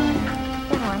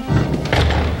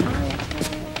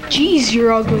 Jeez,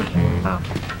 you're ugly.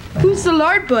 Who's the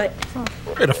lard butt?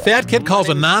 Wait, a fat kid calls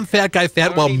a non-fat guy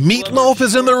fat while Meatloaf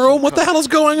is in the room? What the hell is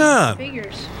going on?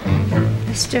 Figures.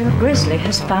 Mr. Grizzly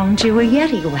has found you a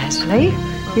Yeti, Wesley.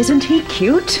 Isn't he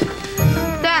cute?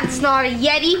 That's not a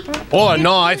Yeti. Or a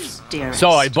knife.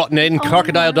 Sorry, button in.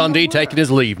 Crocodile Dundee taking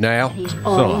his leave now.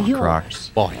 all yours. Crocs.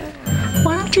 Boy.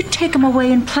 Why don't you take him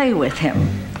away and play with him?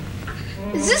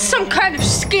 Is this some kind of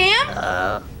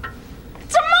scam?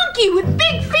 It's a monkey with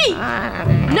big feet,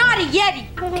 not a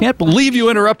Yeti. Can't believe you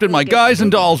interrupted my Guys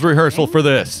and Dolls rehearsal for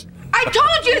this. I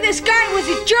told you this guy was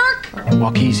a jerk.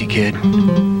 Walk easy, kid.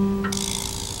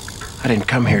 I didn't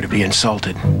come here to be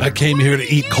insulted. I came here to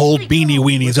eat cold beanie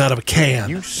weenies out of a can.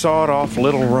 You sawed-off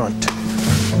little runt.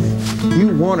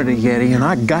 You wanted a Yeti, and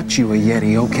I got you a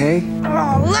Yeti, okay?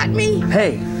 Oh, let me.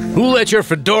 Hey. Who let your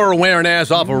fedora-wearing ass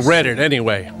off of Reddit,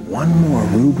 anyway? One more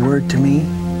rude word to me,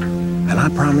 and I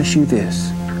promise you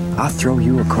this. I'll throw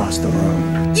you across the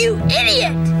room. You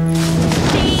idiot!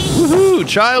 Woohoo!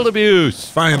 Child abuse!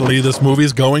 Finally, this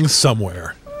movie's going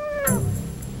somewhere.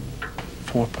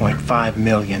 4.5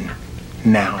 million.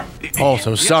 Now.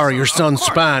 Also, sorry your son's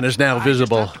spine is now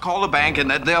visible. Call the bank and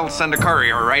they'll send a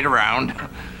courier right around.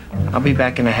 I'll be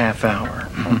back in a half hour.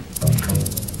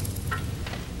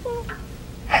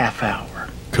 Half hour.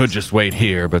 Could just wait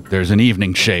here, but there's an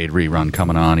Evening Shade rerun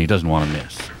coming on he doesn't want to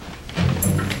miss.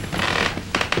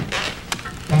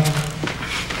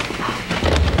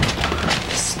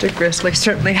 Mr. Grizzly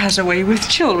certainly has a way with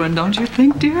children, don't you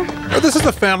think, dear? This is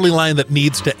a family line that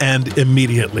needs to end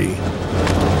immediately.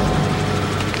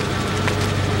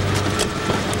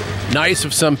 Nice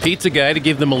of some pizza guy to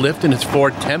give them a lift in his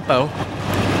Ford Tempo.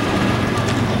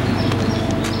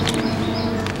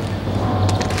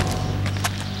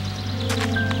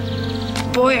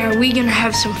 Boy, are we gonna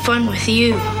have some fun with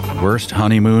you. Worst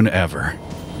honeymoon ever.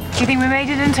 Do you think we made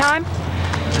it in time?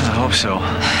 I hope so.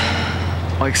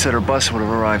 Mike said her bus would have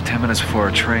arrived 10 minutes before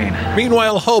our train.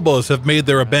 Meanwhile, hobos have made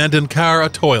their abandoned car a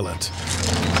toilet.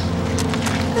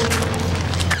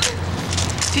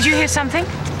 Did you hear something?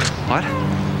 What?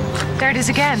 There it is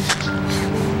again.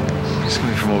 It's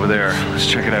coming from over there. Let's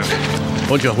check it out.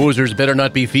 Bunch of hoosers better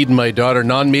not be feeding my daughter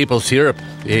non-maple syrup,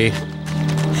 eh?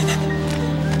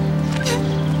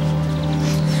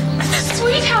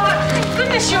 Sweetheart, thank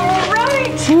goodness you're all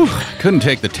right. Whew, couldn't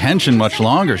take the tension much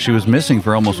longer. She was missing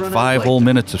for almost 5 whole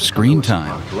minutes of screen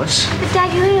time. But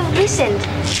Dad, you ain't listened.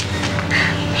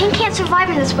 Hank can't survive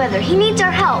in this weather. He needs our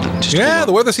help. Yeah,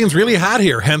 the weather seems really hot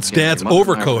here, hence Dad's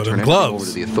overcoat and gloves. Over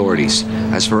to the authorities.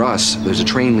 As for us, there's a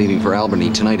train leaving for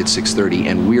Albany tonight at 6:30,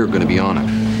 and we're going to be on it.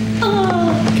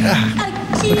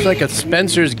 Looks like a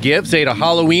Spencer's Gifts ate a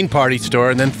Halloween party store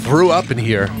and then threw up in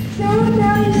here.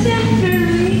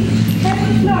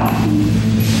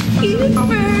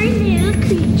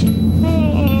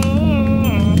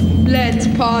 Let's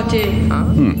party.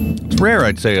 It's rare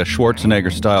I'd say a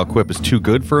Schwarzenegger-style quip is too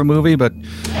good for a movie, but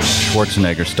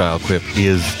Schwarzenegger-style quip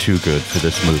is too good for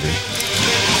this movie.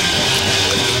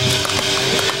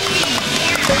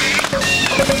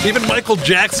 Even Michael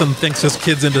Jackson thinks his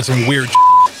kid's into some weird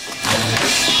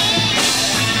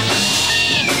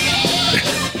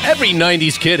Every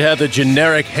 90s kid had the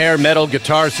generic hair metal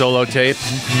guitar solo tape.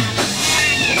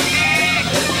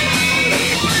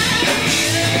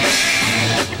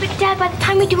 But Dad, by the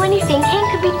time we do anything,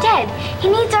 Hank could be dead. He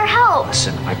needs our help.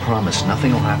 Listen, I promise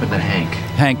nothing will happen to Hank.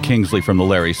 Hank Kingsley from the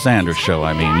Larry Sanders Show,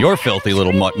 I mean. Your filthy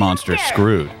little mutt monster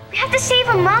screwed. We have to save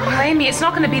him, Mom. Well, Amy, it's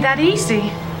not going to be that easy.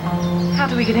 How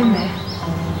do we get in there?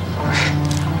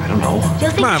 I don't know.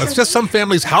 Come on, it's just some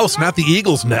family's house, not the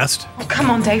Eagle's nest. Oh, come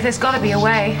on, Dave. There's got to be a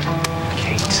way.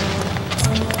 Kate,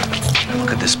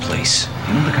 look at this place.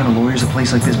 You know the kind of lawyers a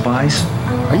place like this buys?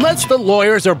 Unless the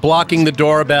lawyers are blocking the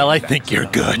doorbell, I think you're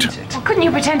good. Well, couldn't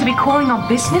you pretend to be calling on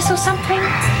business or something?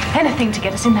 Anything to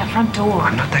get us in that front door.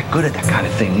 I'm not that good at that kind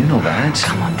of thing. You know that.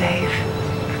 Come on, Dave.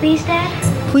 Please,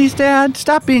 Dad? Please, Dad,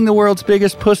 stop being the world's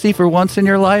biggest pussy for once in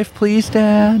your life. Please,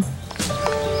 Dad.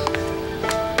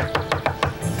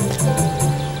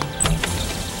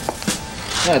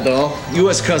 Hi, doll.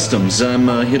 U.S. Customs. I'm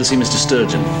here to see Mr.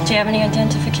 Sturgeon. Do you have any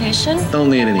identification? Don't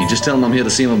need any. Just tell him I'm here to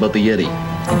see him about the Yeti.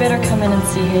 You better come in and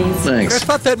see Hayes. Thanks. I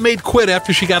thought that maid quit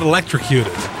after she got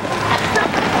electrocuted.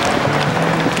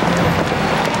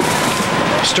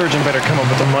 Sturgeon better come up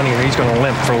with the money or he's going to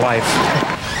limp for life.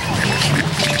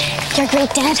 You're great,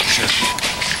 Dad.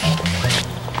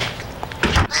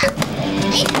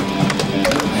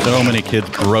 So many kids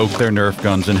broke their Nerf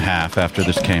guns in half after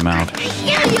this came out.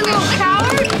 Yeah, you little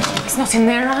coward! It's not in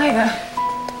there either.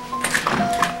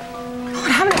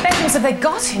 God, how many bedrooms have they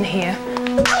got in here?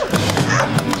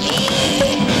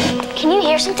 Can you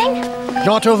hear something?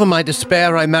 Not over my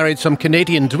despair, I married some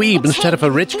Canadian dweeb instead of a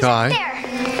rich guy.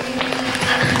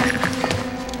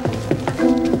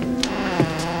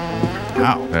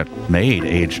 Wow, that maid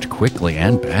aged quickly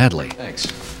and badly. Thanks.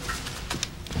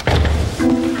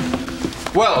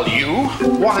 Well, you,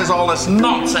 what is all this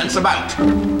nonsense about?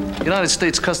 United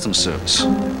States Customs Service,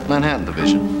 Manhattan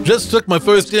Division. Just took my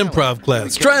first improv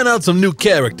class, trying out some new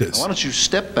characters. Why don't you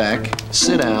step back,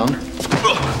 sit down,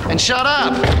 and shut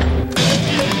up?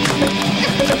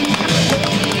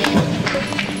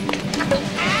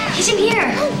 He's in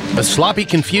here. The sloppy,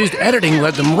 confused editing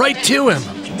led them right to him.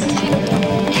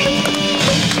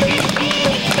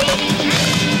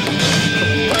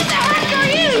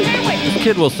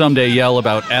 Kid will someday yell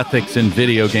about ethics in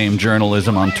video game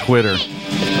journalism on Twitter. Give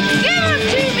him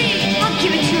to me! I'll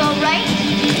give it to you, all right?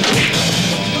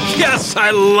 Yes,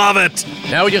 I love it!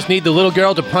 Now we just need the little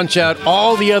girl to punch out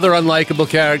all the other unlikable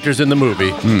characters in the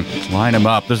movie. Line them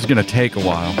up. This is going to take a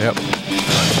while. Yep.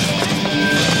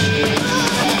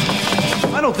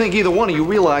 I don't think either one of you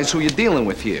realize who you're dealing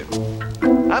with here.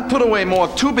 I've put away more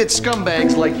two-bit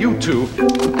scumbags like you two,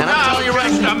 and Now you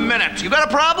rest a minute. You got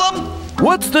a problem?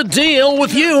 What's the deal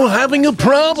with you having a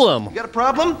problem? You got a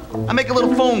problem? I make a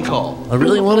little phone call. I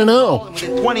really want to know.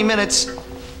 Within 20 minutes,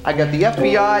 I got the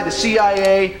FBI, the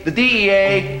CIA, the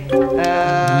DEA,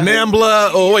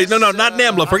 NAMBLA. Oh, wait, no, not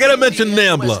NAMBLA. Forget I mentioned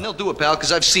NAMBLA. They'll do it, pal,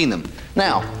 because I've seen them.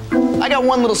 Now, I got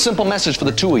one little simple message for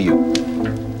the two of you.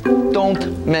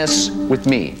 Don't mess with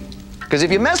me. Because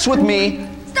if you mess with me...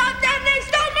 Stop that thing!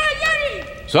 Stop that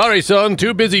Yeti! Sorry, son.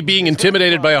 Too busy being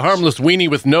intimidated by a harmless weenie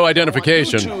with no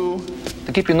identification.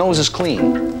 To keep your noses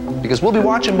clean, because we'll be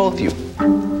watching both of you.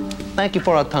 Thank you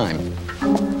for our time.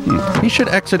 He should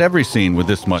exit every scene with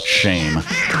this much shame.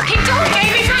 Keep talking,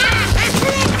 Amy!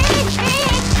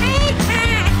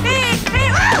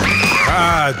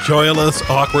 Ah, joyless,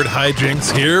 awkward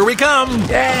hijinks. Here we come.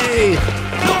 Yay!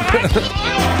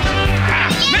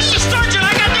 Mr. Sturgeon,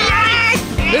 I got the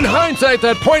Yeti! In hindsight,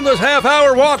 that pointless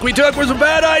half-hour walk we took was a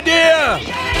bad idea!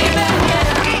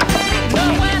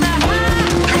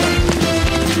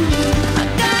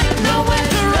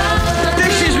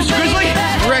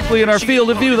 Directly in our field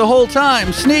of view the whole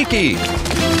time. Sneaky. Dave!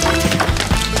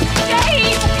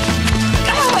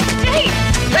 Oh, Dave!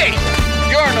 Hey,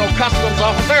 you're no customs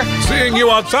officer. Seeing you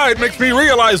outside makes me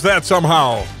realize that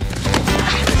somehow.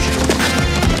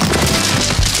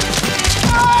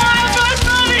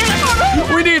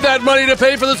 We need that money to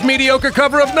pay for this mediocre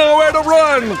cover of Nowhere to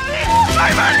Run!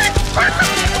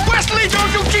 Wesley,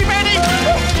 don't you keep any...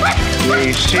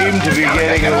 We seem to be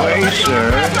getting away,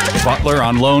 sir. Butler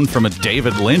on loan from a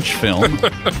David Lynch film.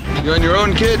 You on your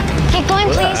own, kid? Get going,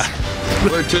 please.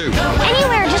 Where to?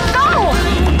 Anywhere, just go!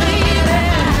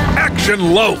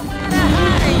 Action low.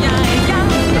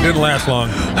 It didn't last long.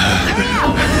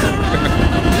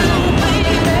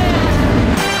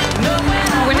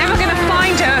 We're never gonna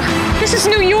find her. This is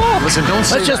New York. Listen, don't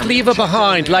say Let's just leave her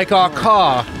behind, like our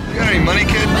car. You got any money,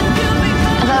 kid?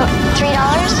 About $3?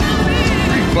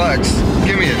 $3.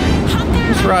 Give me it.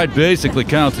 This ride basically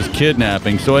counts as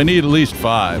kidnapping, so I need at least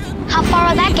 5. How far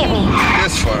will that get me?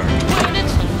 This far.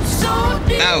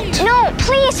 Out. No,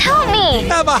 please help me.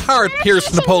 Have a heart,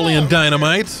 Pierce Napoleon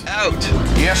Dynamite. Out.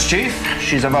 Yes, Chief.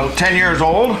 She's about 10 years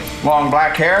old, long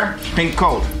black hair, pink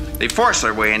coat. They forced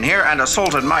their way in here and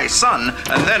assaulted my son,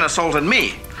 and then assaulted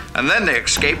me. And then they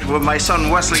escaped with my son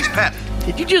Wesley's pet.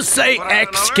 Did you just say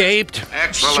escaped?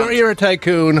 Excellent. Sure you're a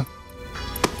tycoon.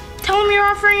 Tell him you're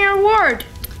offering your reward.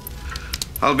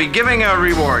 I'll be giving a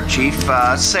reward, Chief.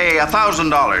 Say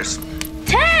 $1,000.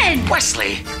 10.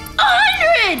 Wesley.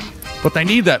 100. But they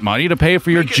need that money to pay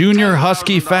for your junior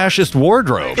husky fascist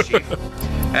wardrobe.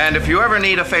 And if you ever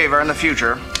need a favor in the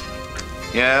future,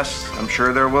 yes, I'm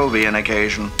sure there will be an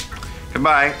occasion.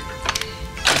 Goodbye.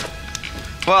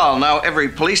 Well, now every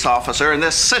police officer in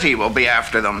this city will be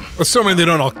after them. Assuming they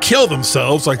don't all kill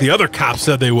themselves like the other cops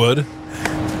said they would.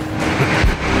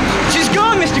 She's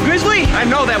gone, Mr. Grizzly. I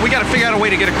know that. We gotta figure out a way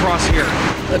to get across here.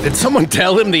 Did someone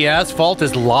tell him the asphalt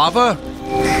is lava?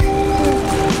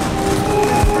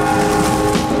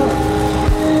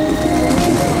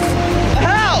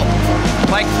 Hell!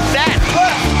 Like that.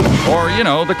 Or, you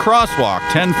know, the crosswalk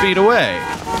 10 feet away.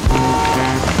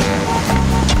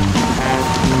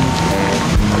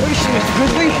 Where is she, Mr.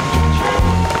 Grizzly?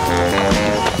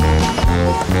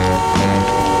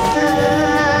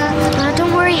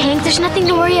 Don't worry, Hank. There's nothing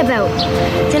to worry about.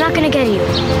 They're not gonna get you.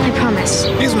 I promise.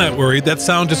 He's not worried. That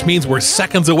sound just means we're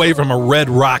seconds away from a red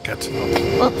rocket.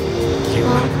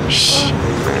 Shh.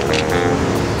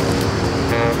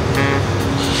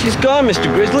 She's gone,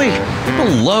 Mr. Grizzly. People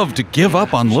love to give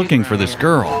up on looking for this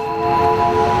girl.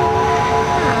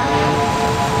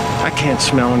 I can't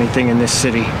smell anything in this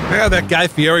city. Yeah, that Guy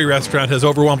Fieri restaurant has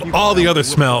overwhelmed all the other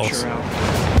smells.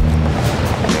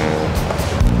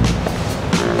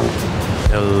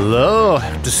 Hello.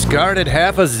 Discarded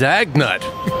half a Zagnut.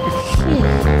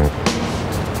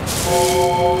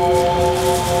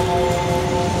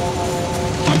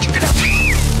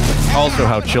 Also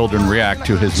how children react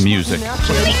to his music. Where's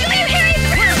the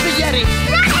Yeti?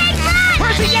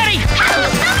 Where's the Yeti?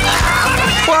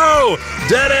 Whoa!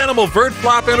 Dead animal vert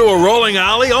flop into a rolling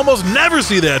ollie? Almost never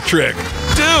see that trick.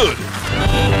 Dude!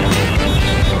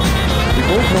 We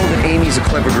both know that Amy's a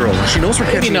clever girl. She knows we're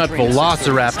Maybe catching not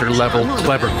Velociraptor level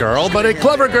clever girl, but a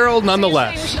clever girl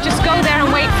nonetheless. Just go there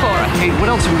and wait for her. Hey, what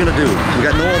else are we gonna do? We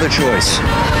got no other choice.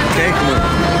 Okay, come on.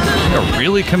 They're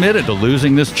really committed to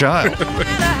losing this child.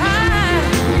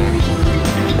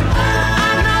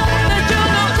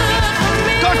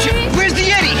 Gotcha! Where's the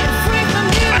Yeti?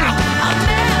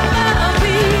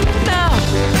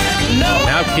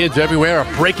 Now kids everywhere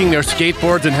are breaking their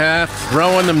skateboards in half,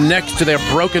 throwing them next to their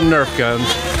broken Nerf guns.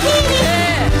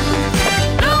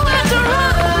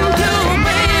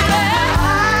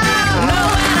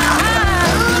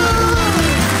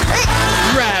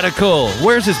 Radical!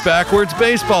 Where's his backwards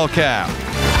baseball cap?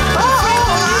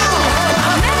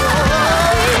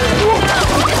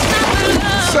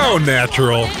 So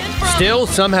natural. Still,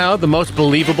 somehow, the most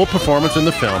believable performance in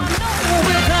the film.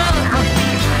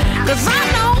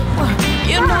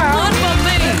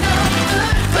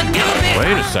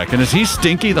 Wait a second, is he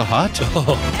Stinky the Hut? Please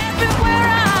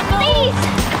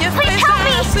help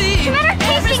me. Men are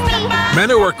chasing me. Men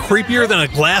who are creepier than a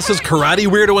glasses karate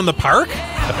weirdo in the park?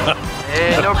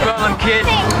 Hey, no problem, kid.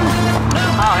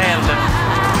 I'll handle it.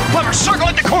 Plumber, circle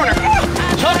at the corner.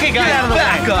 Okay, guys,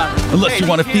 back up. Unless you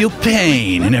want to feel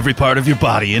pain in every part of your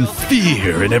body and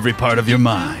fear in every part of your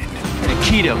mind. Hey,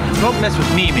 Keto, don't mess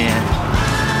with me, man.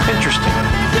 Interesting.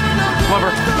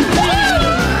 Plumber.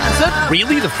 Is that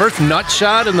really the first nut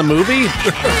shot in the movie?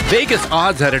 Vegas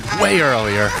odds had it way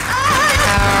earlier.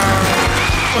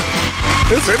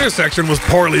 This intersection was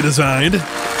poorly designed.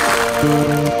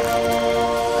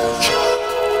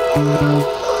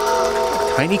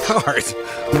 Tiny cars.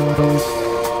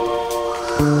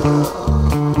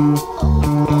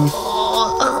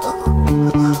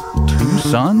 Two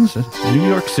sons? New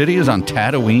York City is on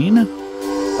Tatooine?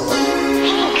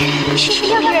 Hank, you should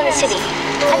be out here in the city.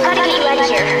 I've got to get you out of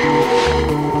here.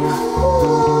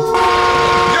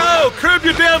 Go! Curb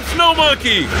your damn snow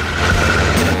monkey!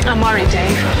 I'm worried,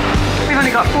 Dave. We've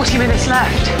only got 40 minutes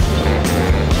left.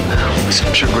 Listen,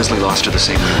 I'm sure Grizzly lost her the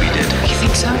same way we did. You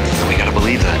think so? We gotta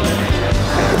believe that.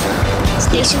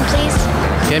 Station, please.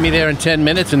 Get me there in 10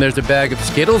 minutes and there's a bag of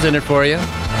Skittles in it for you.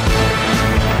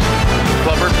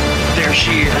 Plumber, there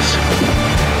she is.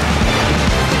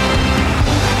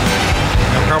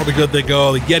 Probably good they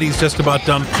go. The Yeti's just about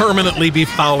done permanently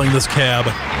befouling this cab.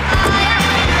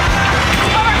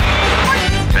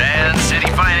 Van City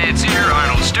Financier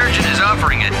Arnold Sturgeon is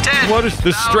offering a 10. What is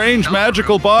this strange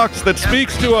magical box that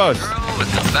speaks to us? with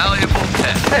the valuable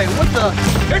pet. Hey, what the?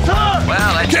 It's her!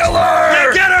 Well, I Kill her!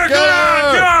 Yeah, Get her! Get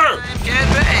her! Can't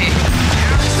be.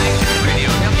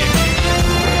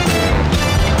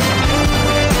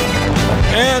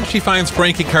 And she finds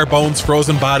Frankie Carbone's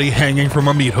frozen body hanging from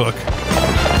a meat hook.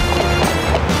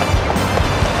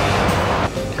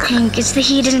 Hank, it's the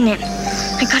heat, isn't it?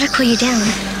 I gotta cool you down.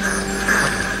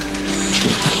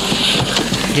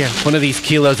 Yeah, one of these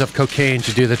kilos of cocaine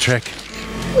should do the trick.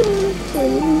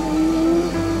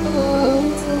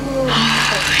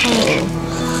 Hank.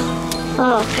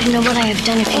 I don't know what I have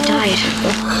done if you died.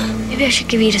 Maybe I should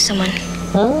give you to someone.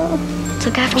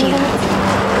 Look after you.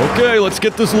 Okay, let's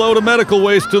get this load of medical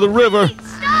waste to the river.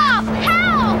 Stop!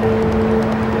 Help!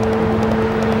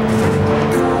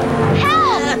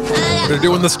 Help! They're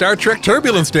doing the Star Trek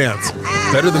turbulence dance.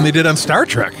 Better than they did on Star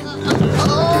Trek.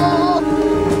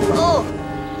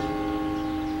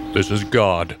 This is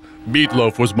God.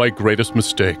 Meatloaf was my greatest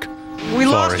mistake. We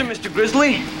lost her, Mr.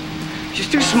 Grizzly. She's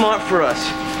too smart for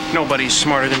us. Nobody's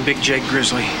smarter than Big Jake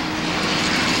Grizzly.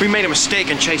 We made a mistake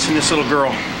in chasing this little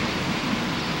girl.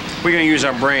 We're gonna use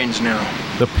our brains now.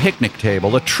 The picnic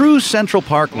table, a true Central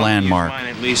Park landmark. Mine,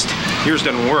 at least. Yours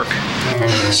doesn't work.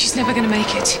 She's never gonna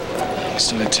make it. We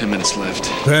still have 10 minutes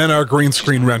left. Then our green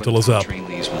screen rental is up. Train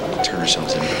leaves, we'll turn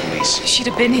ourselves into the police. She'd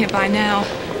have been here by now.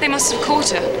 They must have caught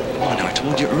her. Oh, no, I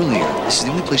told you earlier. This is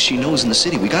the only place she knows in the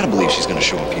city. We gotta believe she's gonna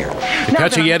show up here. To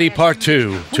Catch a Yeti Part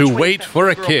 2, To Wait for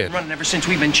a Kid. Running ever since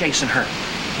we've been chasing her.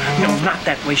 No, not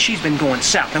that way. She's been going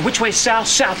south. Now, which way south?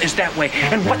 South is that way.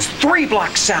 And what's 3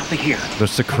 blocks south of here? The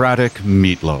Socratic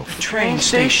Meatloaf. Train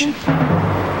station.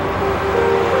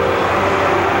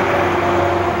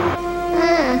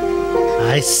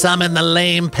 I summon the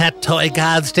lame pet toy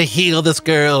gods to heal this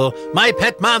girl. My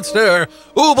pet monster,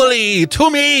 Oobly, to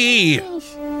me!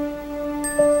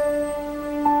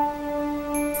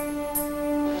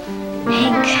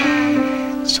 Hank,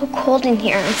 it's so cold in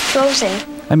here. I'm frozen.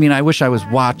 I mean, I wish I was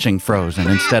watching Frozen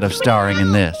instead of starring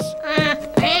in this. Hey,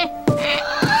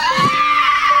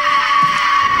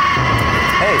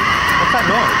 what's that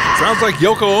noise? Sounds like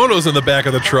Yoko Ono's in the back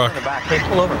of the truck. Hey,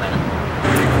 pull over, man.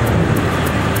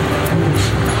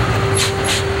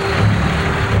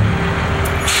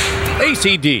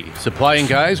 ACD, supplying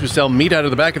guys who sell meat out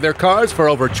of the back of their cars for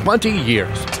over 20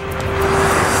 years. Can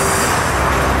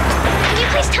you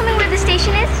please tell me where the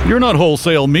station is? You're not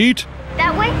wholesale meat.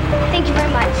 That way? Thank you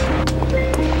very much.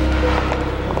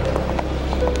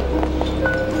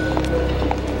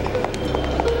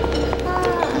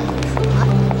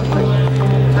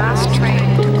 Last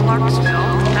train to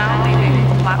Clarksville, now leaving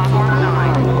platform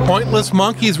 9. Pointless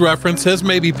Monkeys references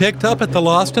may be picked up at the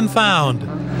Lost and Found.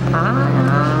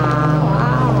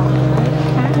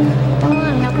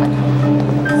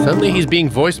 Suddenly he's being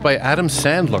voiced by Adam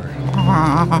Sandler.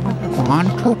 Want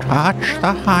to touch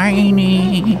the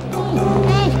hiney?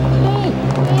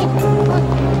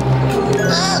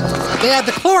 Dad,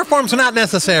 the chloroform's not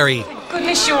necessary.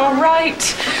 Goodness, you're all right.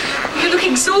 You look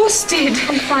exhausted.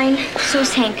 I'm fine.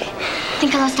 So's Hank. I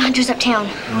think I lost the hunters uptown.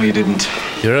 No, you didn't.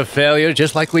 You're a failure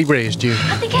just like we raised you.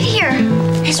 How'd they get here?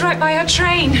 He's right by our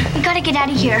train. We gotta get out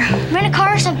of here. Rent a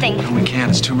car or something. No, we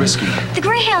can't. It's too risky. The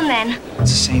Greyhound, then.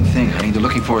 It's the same thing, honey. They're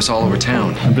looking for us all over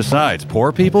town. And besides,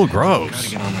 poor people, gross. Gotta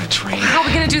get on that train. How are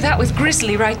we gonna do that with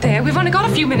Grizzly right there? We've only got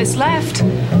a few minutes left.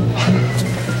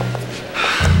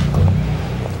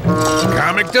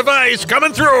 Comic device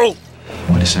coming through!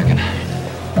 Wait a second.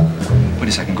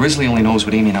 Grizzly only knows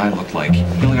what Amy and I look like. He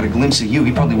only got a glimpse of you.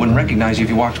 He probably wouldn't recognize you if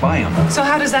you walked by him. So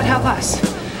how does that help us?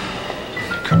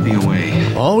 Could be a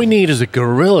way. All we need is a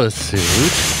gorilla suit.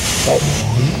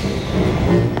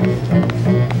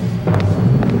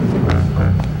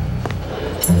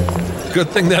 Good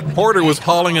thing that porter was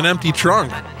hauling an empty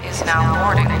trunk. Is now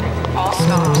boarding. All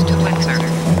stops to Windsor.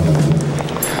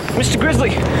 Mr.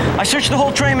 Grizzly, I searched the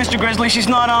whole train, Mr. Grizzly. She's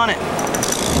not on it.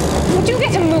 Would you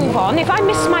get a move on? If I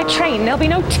miss my train, there'll be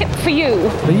no tip for you.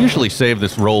 They usually save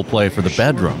this role play for the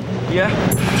bedroom. Yeah?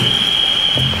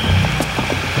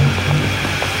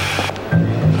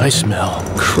 I smell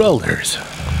crullers.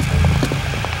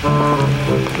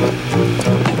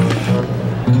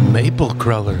 Maple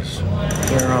crullers.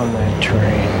 They're on that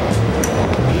train.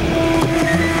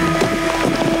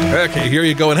 Okay, here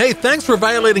you go. And hey, thanks for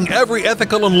violating every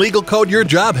ethical and legal code your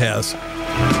job has.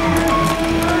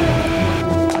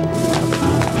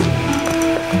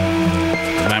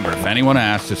 Remember, if anyone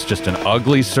asks, it's just an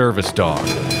ugly service dog.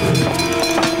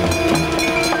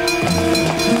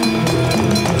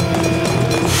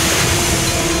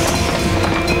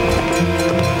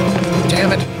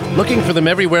 Damn it. Looking for them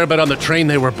everywhere but on the train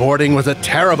they were boarding was a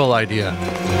terrible idea.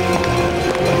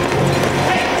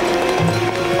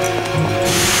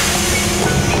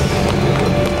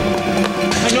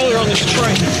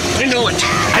 right. I know it.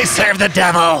 I serve the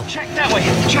devil. Check that way.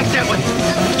 Check that way.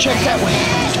 Check that way.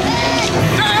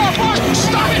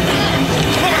 Stop it!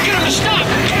 Come on, get him to stop!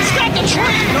 Stop the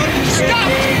train! Stop!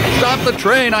 Stop the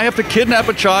train! I have to kidnap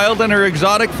a child and her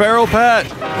exotic feral pet.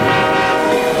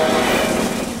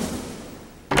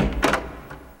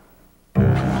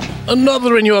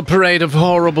 Another in your parade of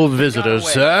horrible visitors,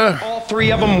 sir. All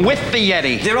three of them with the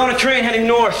Yeti. They're on a train heading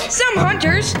north. Some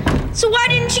hunters. So why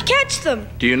didn't you catch them?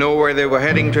 Do you know where they were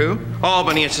heading to?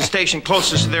 Albany, it's the station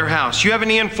closest to their house. You have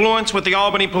any influence with the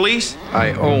Albany police?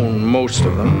 I own most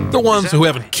of them. The ones who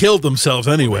haven't killed themselves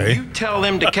anyway. You tell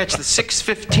them to catch the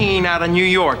 6:15 out of New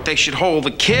York. They should hold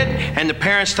the kid and the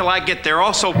parents till I get there.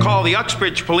 Also call the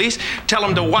Uxbridge police. Tell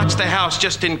them to watch the house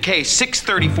just in case.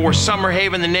 634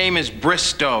 Summerhaven. The name is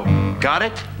Bristow. Got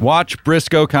it? Watch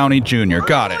Briscoe County Jr.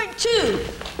 Got it.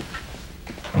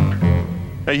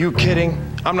 Are you kidding?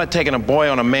 I'm not taking a boy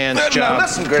on a man's job. Now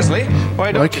listen, Grizzly.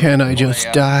 Why can't I just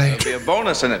die? There'll be a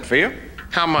bonus in it for you.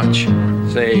 How much?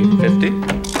 Say 50.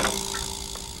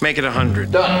 Make it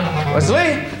 100. Done.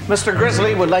 Wesley, Mr.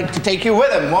 Grizzly would like to take you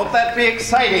with him. Won't that be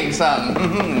exciting,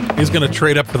 son? He's going to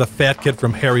trade up for the fat kid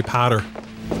from Harry Potter.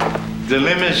 The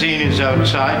limousine is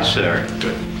outside, sir.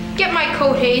 Get my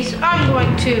coat, Hayes. I'm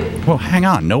going too. Well, hang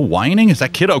on. No whining? Is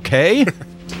that kid okay?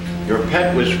 Your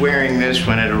pet was wearing this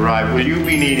when it arrived. Will you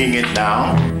be needing it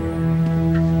now?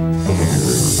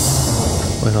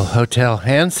 Little hotel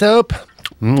hand soap.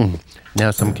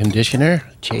 Now some conditioner,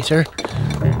 chaser.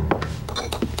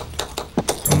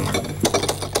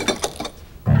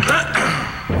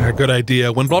 Good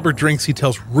idea. When Blubber drinks, he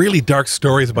tells really dark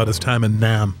stories about his time in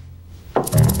Nam.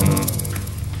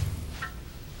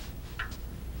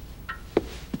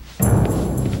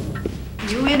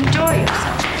 You enjoy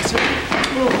yourself, sir.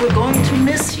 Well, we're going to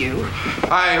miss you.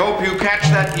 I hope you catch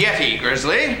that Yeti,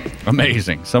 Grizzly.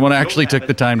 Amazing. Someone actually took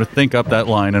the time to think up that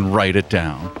line and write it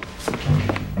down.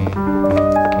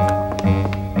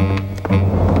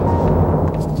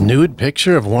 Nude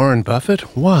picture of Warren Buffett?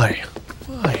 Why?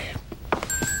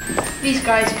 These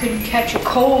guys couldn't catch a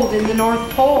cold in the North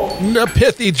Pole. A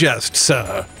pithy jest,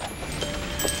 sir.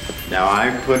 Now,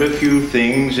 I put a few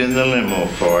things in the limo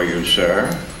for you, sir.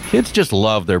 Kids just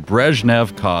love their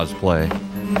Brezhnev cosplay.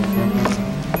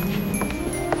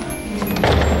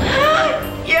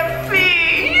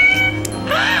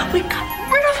 Yippee! We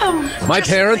got rid of him. My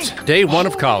parents, day one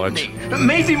of college.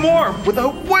 Maybe more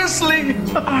without Wesley.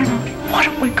 Arnold, why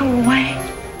don't we go away?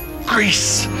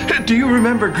 Grease. Do you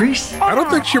remember Grease? I don't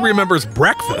think she remembers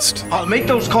breakfast. I'll make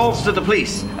those calls to the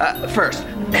police. First,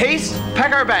 Hayes,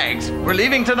 pack our bags. We're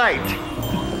leaving tonight.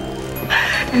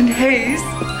 And Hayes,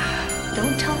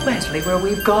 don't tell Wesley where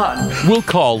we've gone. We'll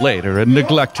call later and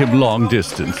neglect him long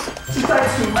distance.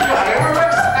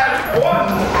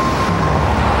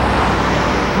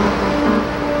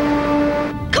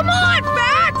 Come on,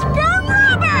 Bats! Burn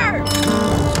rubber!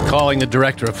 Calling the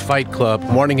director of Fight Club,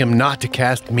 warning him not to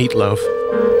cast Meatloaf.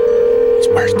 It's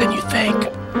worse than you think.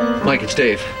 Mike, it's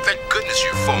Dave. Thank goodness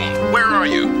you phoned. Where are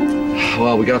you?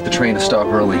 Well, we got off the train to stop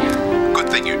early. Good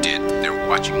thing you did. They're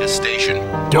watching the station.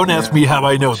 Don't ask me how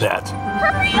I know that.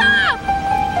 Hurry up!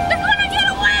 They're gonna get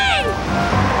away!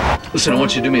 Listen, I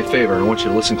want you to do me a favor. I want you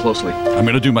to listen closely. I'm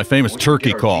going to do my famous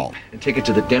turkey call. And take it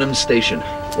to the Denham station.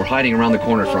 We're hiding around the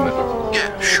corner from it.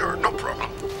 Yeah, sure, no problem.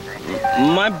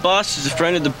 My boss is a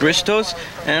friend of the Bristows,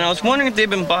 and I was wondering if they've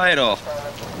been by at all.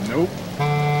 Nope.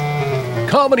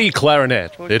 Comedy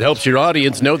clarinet. It helps your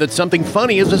audience know that something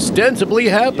funny is ostensibly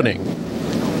happening.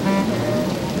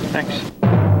 Thanks.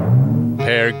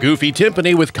 Pair goofy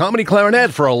timpani with comedy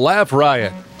clarinet for a laugh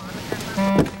riot.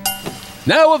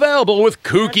 Now available with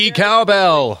kooky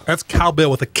cowbell. That's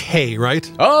cowbell with a K, right?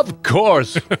 Of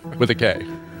course, with a K.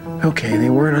 Okay, they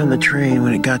weren't on the train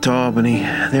when it got to Albany.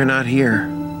 They're not here.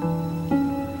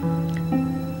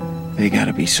 They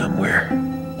gotta be somewhere.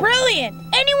 Brilliant!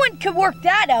 Anyone could work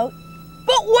that out.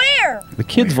 But where? The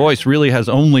kid's voice really has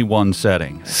only one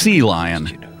setting. Sea lion.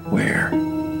 Where?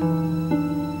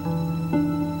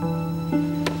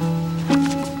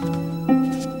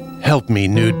 Help me,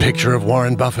 nude picture of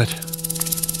Warren Buffett.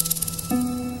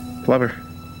 Blubber.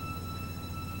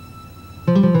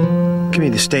 Give me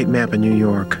the state map of New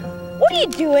York. What are you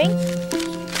doing?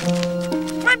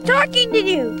 I'm talking to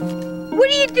you. What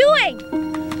are you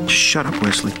doing? Shut up,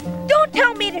 Wesley. Don't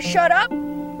tell me to shut up.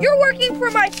 You're working for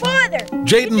my father.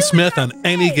 Jaden Smith on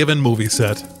any given movie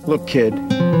set. Look, kid,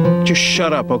 just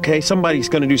shut up, okay? Somebody's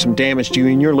gonna do some damage to you,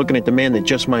 and you're looking at the man that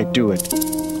just might do it.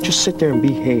 Just sit there and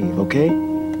behave, okay?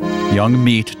 Young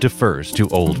meat defers to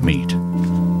old meat.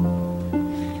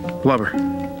 Blubber,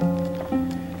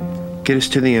 get us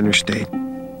to the interstate.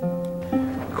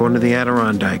 Going to the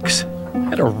Adirondacks.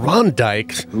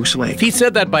 Adirondacks? Goose Lake. If he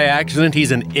said that by accident,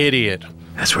 he's an idiot.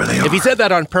 That's where they are. If he said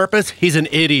that on purpose, he's an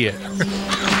idiot.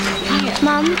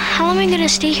 Mom, how long am I going to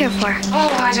stay here for?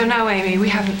 Oh, I don't know, Amy. We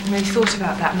haven't really thought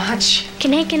about that much.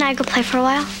 Can Hank and I go play for a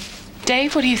while?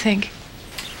 Dave, what do you think?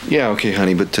 Yeah, okay,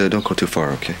 honey, but don't go too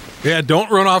far, okay? Yeah, don't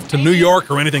run off to New York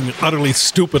or anything utterly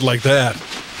stupid like that.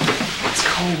 It's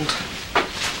cold.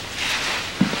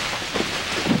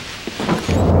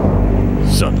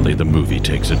 Suddenly, the movie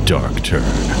takes a dark turn.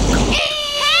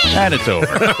 And it's over.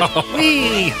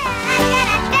 Whee!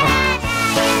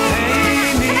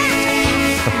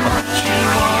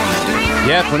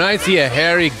 Yep, when I see a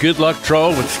hairy good luck troll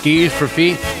with skis for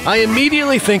feet, I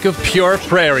immediately think of pure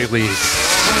prairie leaves.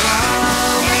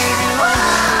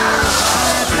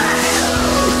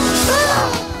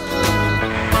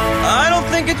 I don't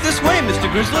think it's this way,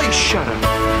 Mr. Grizzly. Shut up.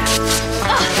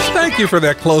 Thank you for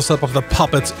that close-up of the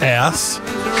puppet's ass. They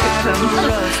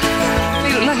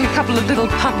look like a couple of little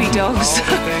puppy dogs.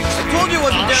 I told you it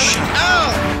wasn't down.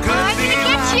 Oh! I'm going to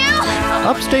get you!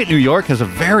 Upstate New York has a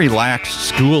very lax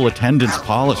school attendance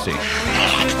policy.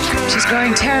 She's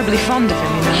growing terribly fond of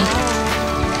him, you know.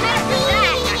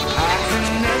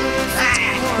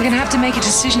 We're going to have to make a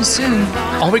decision soon.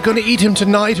 Are we going to eat him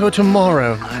tonight or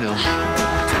tomorrow? I know.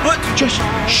 What? Just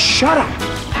shut up.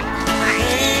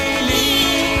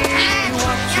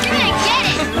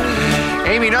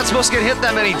 Amy, you're not supposed to get hit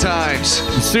that many times.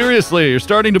 Seriously, you're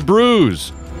starting to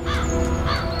bruise.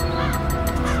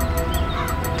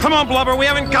 Come on, Blubber, we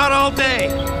haven't got all day.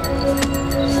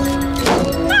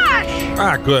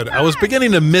 Ah, good. I was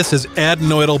beginning to miss his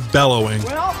adenoidal bellowing.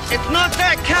 Well, it's not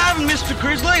that cabin, Mr.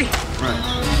 Grizzly. Right.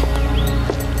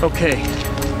 Okay.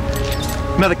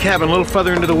 Another cabin a little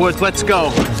further into the woods. Let's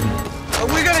go. Are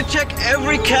we gonna check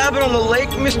every cabin on the lake,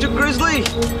 Mr. Grizzly?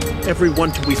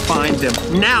 Everyone till we find them.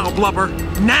 Now, Blubber.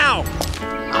 Now!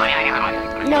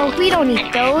 No, we don't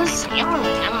eat those.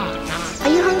 Are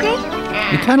you hungry?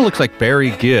 He kind of looks like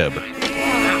Barry Gibb.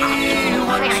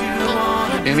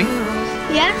 Amy,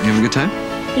 Yeah? you having a good time?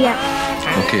 Yeah.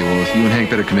 Okay, well, if you and Hank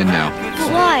better come in now.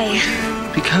 Why?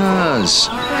 Because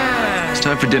it's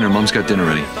time for dinner. Mom's got dinner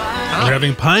ready. We're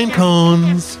having pine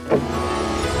cones.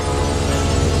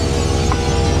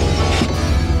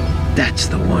 That's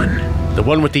the one. The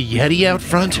one with the Yeti out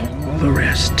front? All the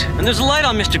rest. And there's a light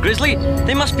on, Mr. Grizzly.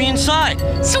 They must be inside.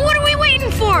 So what are we waiting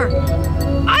for?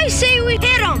 I say we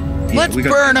hit them. Let's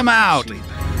burn him out.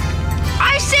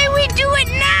 I say we do it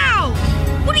now.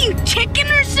 What are you, chicken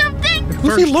or something?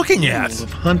 Who's he looking at?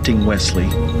 Of hunting, Wesley,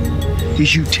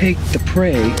 is you take the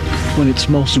prey when it's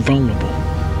most vulnerable.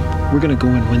 We're gonna go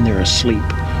in when they're asleep.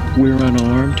 We're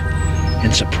unarmed,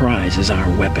 and surprise is our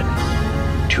weapon.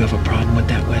 Do you have a problem with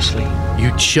that, Wesley?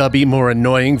 You chubby, more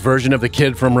annoying version of the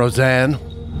kid from Roseanne.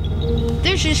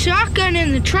 There's a shotgun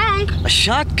in the trunk. A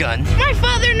shotgun? My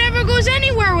father never goes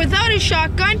anywhere without a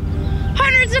shotgun.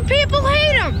 Hundreds of people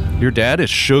hate him. Your dad is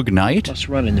Suge Knight? Let's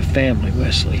run in the family,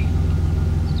 Wesley.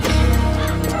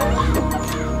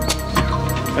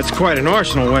 That's quite an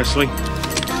arsenal, Wesley.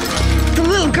 The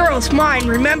little girl's mine,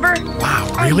 remember?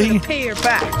 Wow, really? I'm gonna pay her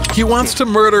back. He wants to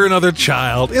murder another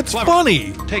child. It's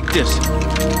funny. Take this.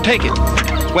 Take it.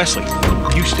 Wesley,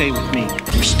 you stay with me.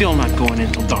 We're still not going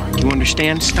until dark. You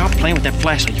understand? Stop playing with that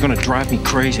flashlight. You're gonna drive me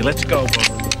crazy. Let's go, bro.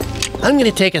 I'm going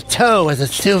to take a toe as a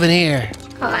souvenir.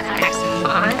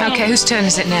 Okay, whose turn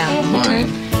is it now? Mine.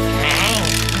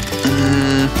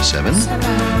 7.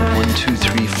 1, 2,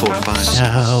 3, 4, 5, 6.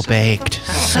 So baked.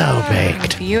 So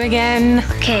baked. For you again.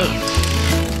 Okay.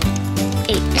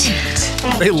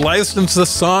 8. They licensed the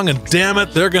song, and damn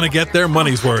it, they're going to get their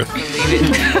money's worth.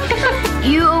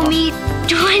 You owe me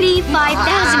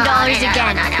 $25,000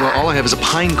 again. Well, all I have is a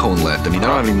pine cone left. I mean, I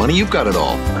don't have any money. You've got it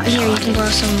all. Here, you can borrow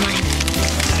some of mine.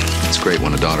 It's great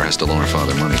when a daughter has to loan her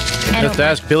father money. Just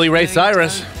ask Billy Ray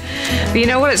Cyrus. But you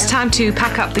know what? It's time to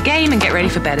pack up the game and get ready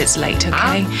for bed. It's late,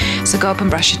 okay? So go up and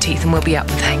brush your teeth and we'll be up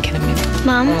with Hank in a minute.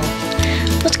 Mom,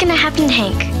 what's gonna happen to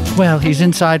Hank? Well, he's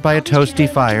inside by a toasty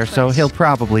fire, so he'll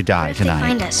probably die tonight.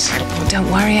 Find us. Well, don't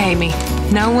worry, Amy.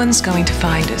 No one's going to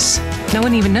find us. No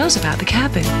one even knows about the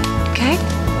cabin, okay?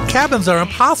 Cabins are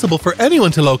impossible for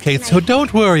anyone to locate, so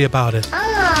don't worry about it.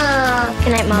 Oh.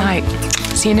 Good night, Mom. Night.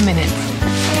 See you in a minute.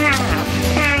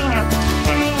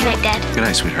 Good night, Dad. Good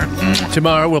night, sweetheart.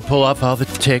 Tomorrow we'll pull off all the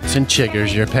ticks and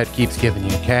chiggers your pet keeps giving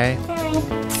you, okay?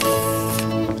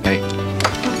 Hey,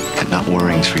 not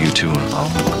worrying's for you too.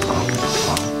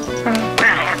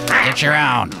 Get your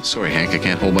own. Sorry, Hank, I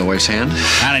can't hold my wife's hand.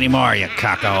 Not anymore, you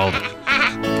cuckold.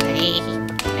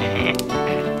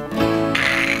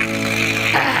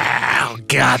 Oh,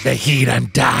 God, the heat. I'm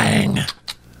dying.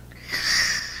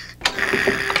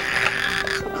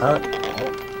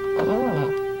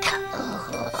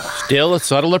 Still a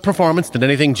subtler performance than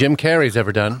anything Jim Carrey's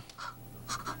ever done.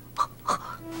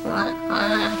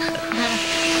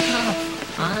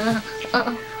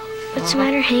 What's the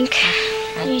matter, Hank?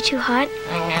 Are you too hot?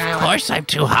 Of course I'm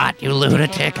too hot, you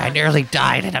lunatic. I nearly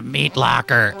died in a meat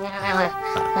locker.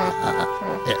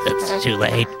 It's too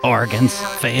late. Organs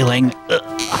failing. Do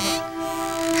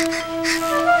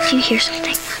you hear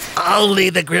something? Only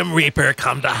the Grim Reaper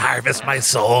come to harvest my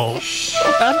soul.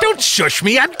 Don't shush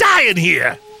me. I'm dying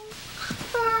here.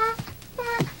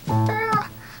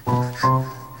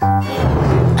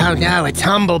 Oh no, it's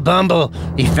Humble Bumble.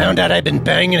 He found out I've been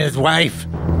banging his wife.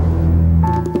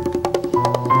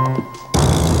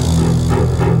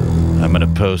 I'm gonna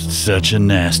post such a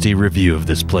nasty review of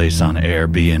this place on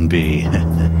Airbnb.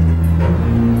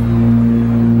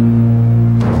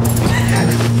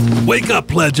 Wake up,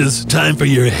 pledges. Time for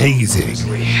your hazing.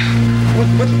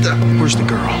 What the? Where's the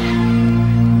girl?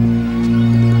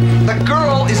 The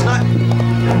girl is not...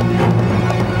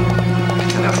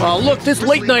 Oh, look, this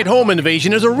late-night home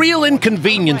invasion is a real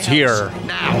inconvenience here.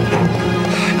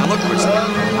 Now look, Grizzly,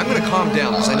 I'm gonna calm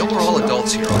down, because I know we're all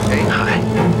adults here, okay?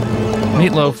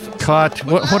 Meatloaf caught.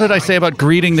 What did I say about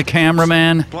greeting the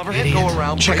cameraman? Go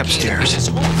around, check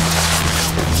upstairs.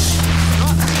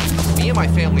 Me and my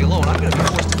family alone, I'm gonna be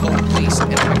forced to call the police,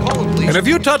 and if I call the police... And if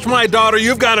you touch my daughter,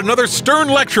 you've got another stern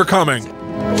lecture coming.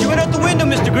 You went out the window,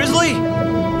 Mr. Grizzly.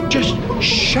 Just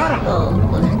shut up.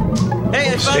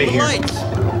 Hey, I found the lights.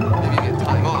 Maybe you get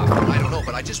time off. I don't know,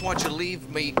 but I just want you to leave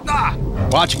me...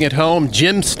 Watching at home,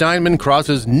 Jim Steinman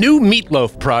crosses new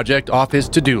Meatloaf project off his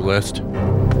to-do list.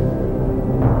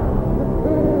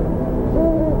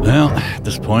 Well, at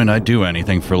this point, I'd do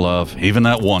anything for love, even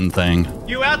that one thing.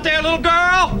 You out there, little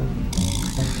girl?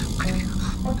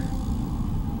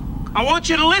 I want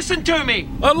you to listen to me.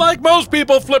 Unlike most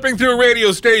people flipping through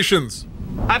radio stations.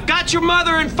 I've got your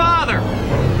mother and father.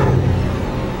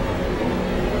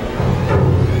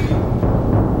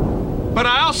 But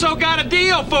I also got a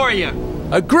deal for you.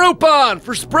 A Groupon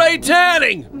for spray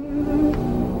tanning.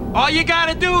 All you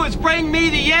gotta do is bring me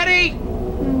the Yeti,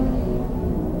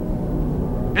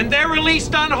 and they're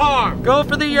released unharmed. Go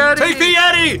for the Yeti. Take the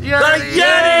Yeti! Yeti! The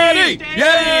Yeti!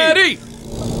 Yeti!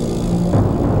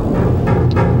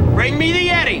 Bring me the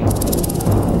Yeti.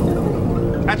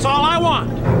 That's all I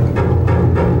want.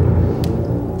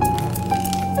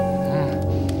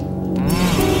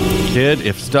 Kid,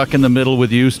 if Stuck in the Middle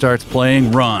with You starts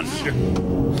playing, run.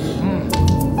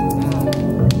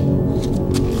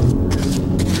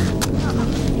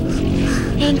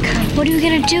 Hank, what are you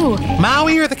gonna do?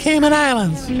 Maui or the Cayman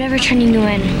Islands? I'm never turning you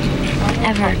in.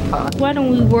 Ever. Why don't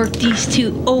we work these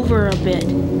two over a bit?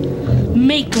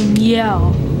 Make them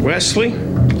yell. Wesley?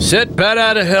 Set bat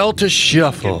out of hell to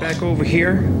shuffle. Get back over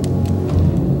here.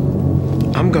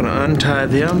 I'm gonna untie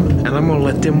them, and I'm gonna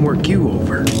let them work you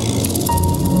over.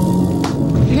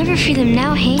 Never free them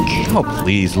now, Hank. Oh,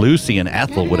 please. Lucy and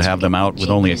Ethel would have them out with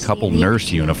only a couple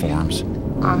nurse uniforms. Wait a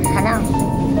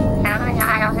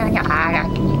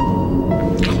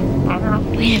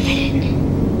minute.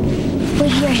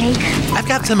 Wait here, Hank. I've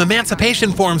got some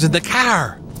emancipation forms in the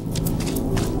car.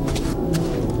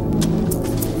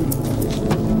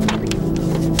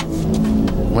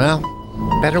 Well,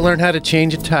 better learn how to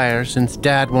change a tire since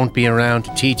Dad won't be around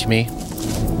to teach me.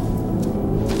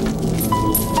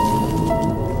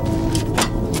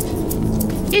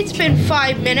 It's been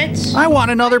 5 minutes. I want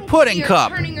another pudding You're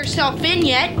cup. turning herself in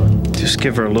yet? Just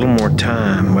give her a little more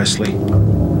time, Wesley.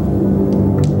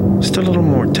 Just a little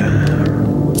more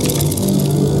time.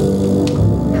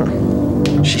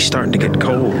 She's starting to get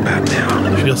cold about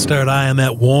now. She'll start eyeing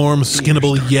that warm,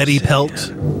 skinnable Yeti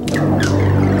pelt.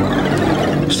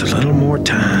 Just a little more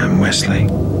time, Wesley.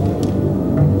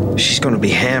 She's gonna be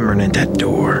hammering at that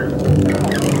door.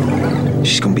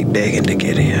 She's gonna be begging to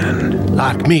get in.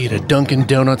 Like me to Dunkin'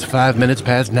 Donuts 5 minutes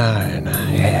past 9.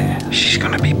 Yeah. She's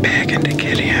gonna be begging to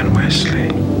get in, Wesley.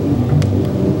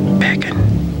 Begging.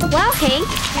 Wow, Hank,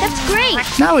 that's great.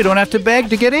 Now we don't have to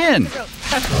beg to get in.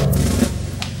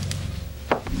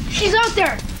 She's out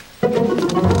there.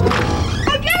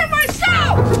 I'll get her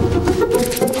myself.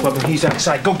 Clubber, he's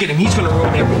outside. Go get him. He's gonna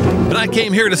ruin everything. But I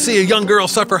came here to see a young girl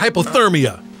suffer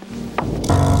hypothermia.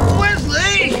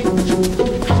 Wesley!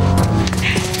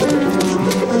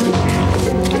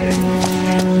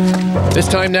 This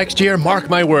time next year, mark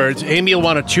my words, Amy will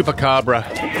want a chupacabra.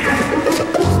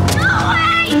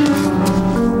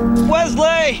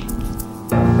 Wesley!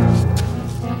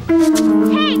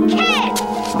 Hey, kid!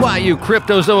 Why, you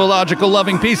cryptozoological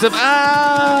loving piece of...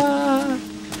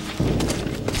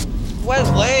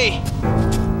 Wesley!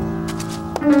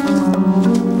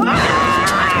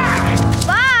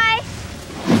 Bye!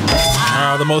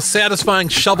 The most satisfying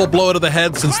shovel blow to the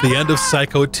head since the end of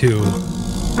Psycho 2.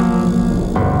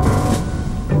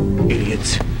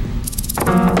 Idiots.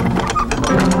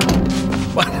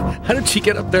 What? How did she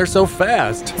get up there so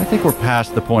fast? I think we're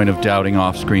past the point of doubting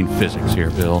off-screen physics here,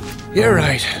 Bill. You're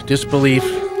right. Disbelief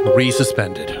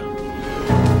resuspended.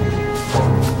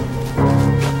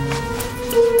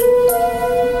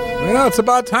 Well, it's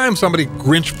about time somebody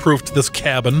Grinch-proofed this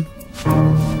cabin.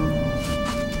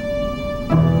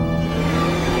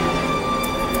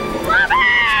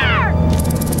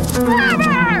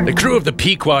 The crew of the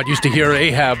Pequod used to hear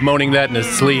Ahab moaning that in his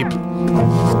sleep.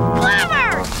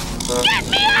 Clever! Get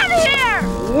me out of here!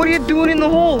 What are you doing in the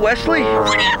hole, Wesley?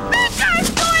 What do you think I'm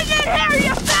doing in here,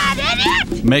 you fat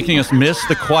idiot? Making us miss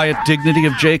the quiet dignity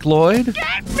of Jake Lloyd?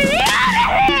 Get me out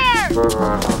of here!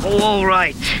 Oh, all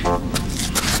right.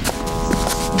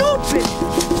 Stupid!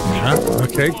 Yeah,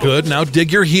 okay, good. Now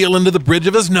dig your heel into the bridge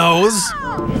of his nose.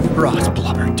 For us,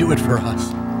 Blubber. Do it for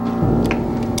us.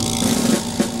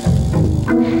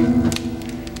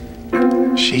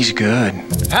 She's good.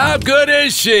 How good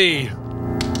is she?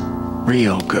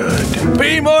 Real good.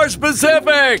 Be more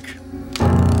specific!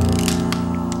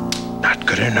 Not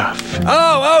good enough.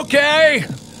 Oh, okay!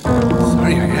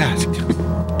 Sorry I asked.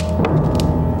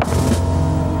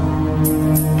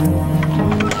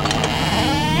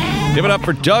 Give it up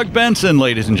for Doug Benson,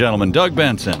 ladies and gentlemen. Doug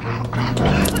Benson.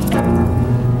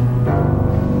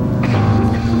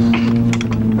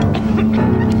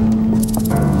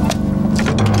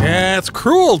 Yeah, it's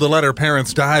cruel to let her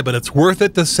parents die, but it's worth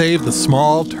it to save the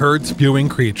small, turd-spewing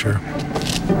creature.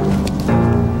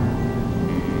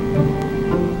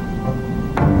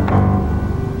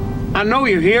 I know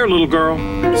you're here, little girl.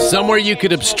 Somewhere you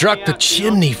could obstruct the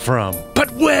chimney from.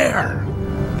 But where?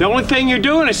 The only thing you're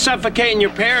doing is suffocating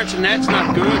your parents, and that's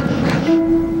not good.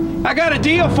 I got a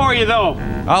deal for you, though.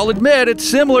 I'll admit, it's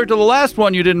similar to the last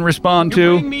one you didn't respond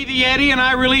to. Bring me the Yeti, and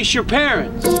I release your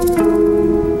parents.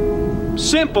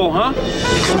 Simple, huh?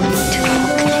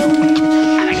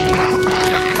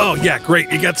 Oh, yeah,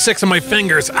 great. You got 6 of my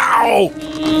fingers. Ow!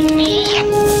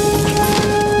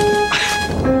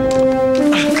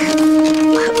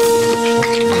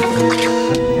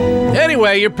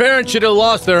 Anyway, your parents should have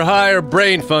lost their higher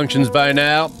brain functions by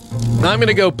now. I'm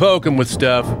gonna go poke them with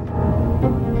stuff.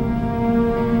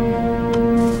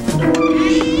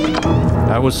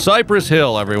 That was Cypress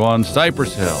Hill, everyone.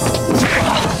 Cypress Hill.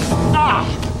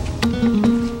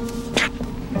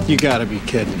 You gotta be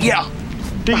kidding. Yeah.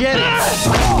 The Yeti.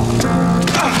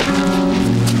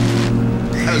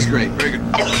 That was great. Very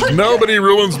good. Nobody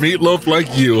ruins Meatloaf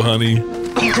like you, honey.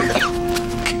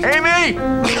 Amy!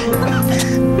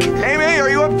 Amy, are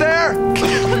you up there?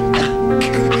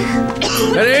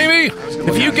 And Amy,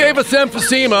 if you gave us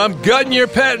emphysema, I'm gutting your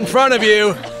pet in front of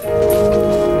you.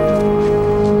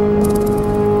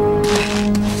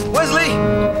 Wesley,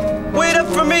 wait up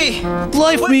for me.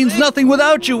 Life means nothing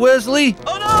without you, Wesley.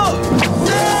 Oh no!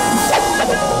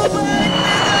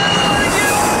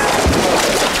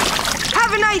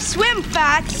 Have a nice swim,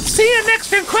 Fats. See you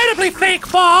next incredibly fake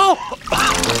fall.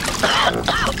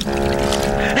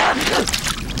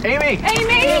 Amy!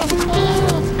 Amy!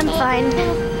 I'm fine.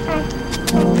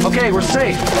 Okay, we're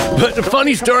safe. But a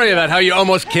funny story about how you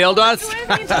almost killed us.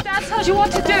 Dad tells you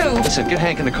what to do. Listen, get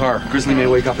Hank in the car. Grizzly may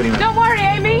wake up any minute. Don't worry,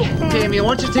 Amy. Okay, Amy, I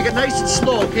want you to take it nice and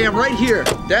slow, okay? I'm right here.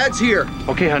 Dad's here.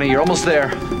 Okay, honey, you're almost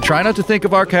there. Try not to think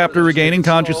of our captor regaining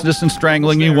consciousness and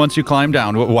strangling you once you climb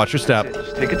down. Watch your step.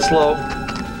 Just take it slow.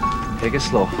 Take it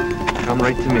slow. Come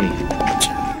right to me.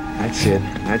 That's it.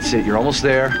 That's it. You're almost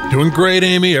there. Doing great,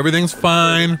 Amy. Everything's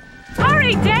fine.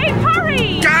 Hurry, Dave,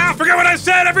 hurry! Ah, forget what I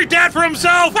said! Every dad for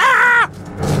himself! Ah!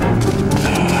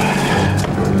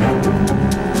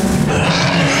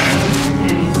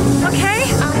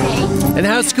 Okay? Okay. And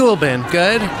how's school been?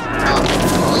 Good?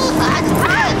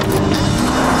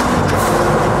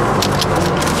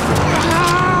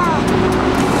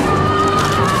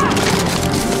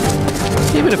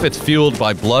 Even if it's fueled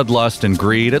by bloodlust and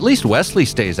greed, at least Wesley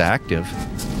stays active.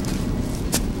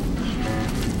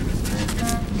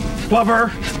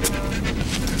 Blubber.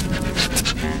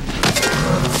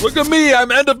 Look at me!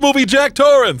 I'm end of movie Jack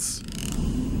Torrance!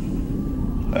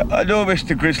 I know,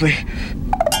 Mr. Grizzly.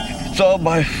 It's all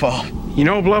my fault. You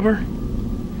know, Blubber?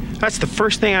 That's the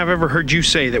first thing I've ever heard you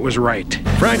say that was right.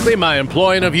 Frankly, my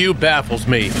employing of you baffles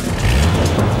me.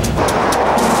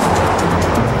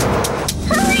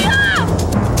 Hurry up!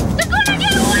 They're gonna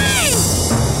get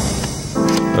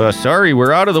away! Sorry,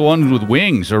 we're out of the ones with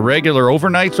wings. Are regular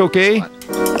overnights okay?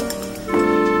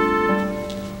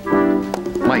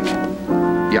 Mike.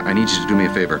 Yeah, I need you to do me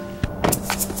a favor.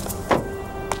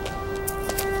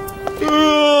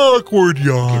 awkward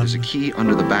yawn. Okay, there's a key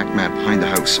under the back mat behind the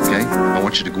house, okay? I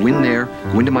want you to go in there,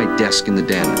 go into my desk in the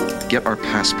den, get our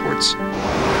passports.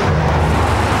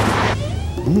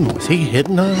 Ooh, is he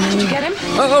hitting on me? Did you get him?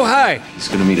 Oh, hi. He's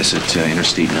gonna meet us at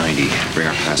Interstate 90. Bring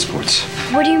our passports.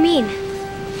 What do you mean?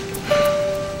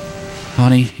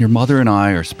 Honey, your mother and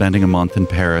I are spending a month in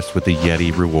Paris with the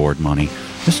Yeti reward money.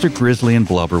 Mr. Grizzly and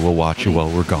Blubber will watch you while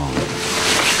we're gone.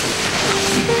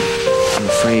 I'm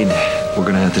afraid we're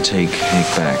gonna have to take Hank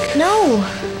back. No.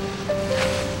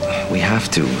 We have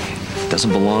to. It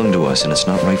doesn't belong to us, and it's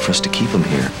not right for us to keep him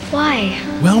here. Why?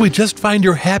 Well, we just find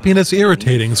your happiness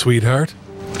irritating, sweetheart.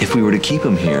 If we were to keep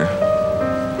him here,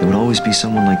 there would always be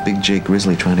someone like Big Jake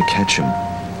Grizzly trying to catch him,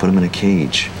 put him in a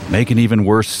cage. Make an even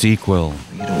worse sequel.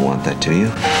 You don't want that, do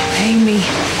you? Amy,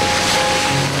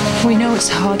 we know it's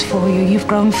hard for you. You've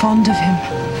grown fond of him.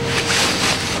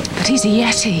 But he's a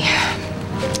Yeti.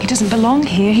 He doesn't belong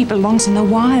here. He belongs in the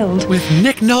wild. With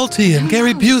Nick Nolte and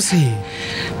Gary Busey.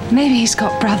 Maybe he's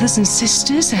got brothers and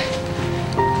sisters.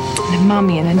 And a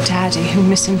mummy and a daddy who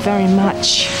miss him very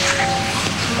much.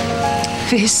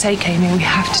 For his sake, Amy, we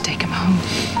have to take him home.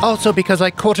 Also because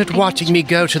I caught it watching me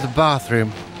go to the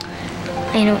bathroom.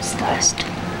 I know it's the best.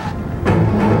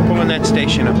 Pull in that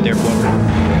station up there, Blubber.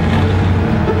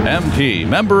 MP,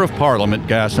 Member of Parliament,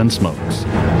 Gas and Smokes.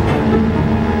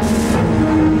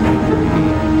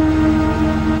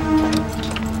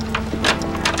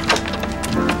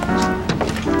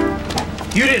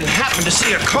 You didn't happen to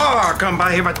see a car come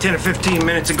by here about 10 or 15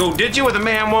 minutes ago, did you? With a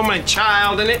man, woman, and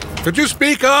child in it? Could you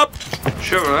speak up?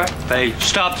 Sure. They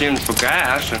stopped in for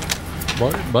gas.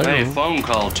 Made a phone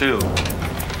call, too.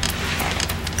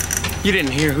 You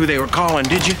didn't hear who they were calling,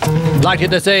 did you? Like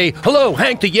it to say, hello,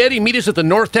 Hank the Yeti, meet us at the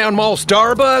Northtown Mall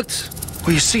Starbucks?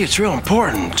 Well, you see, it's real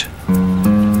important.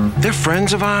 They're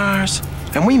friends of ours,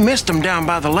 and we missed them down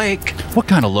by the lake. What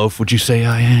kind of loaf would you say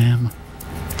I am?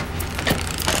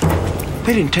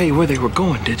 They didn't tell you where they were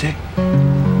going, did they?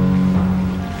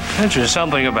 Mentioned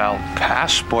something about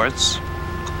passports.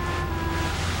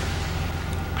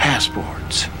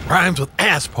 Passports. Rhymes with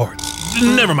assport.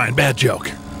 Never mind, bad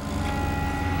joke.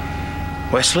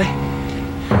 Wesley,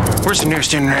 where's the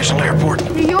nearest international airport?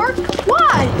 New York?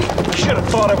 Why? I should have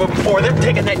thought of it before. They're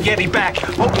taking that Yeti back.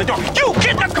 Open the door. You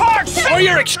get in the car! Or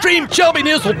your extreme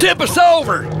chubbiness will tip us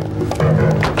over.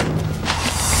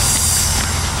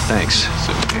 Thanks. It's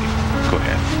okay. Go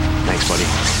ahead. Thanks, buddy.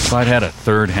 If I'd had a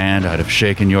third hand, I'd have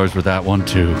shaken yours with that one,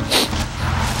 too.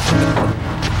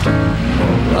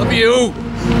 Love you.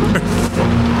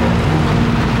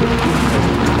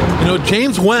 You know,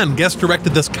 James Wen guest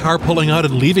directed this car pulling out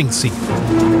and leaving scene.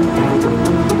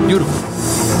 Beautiful.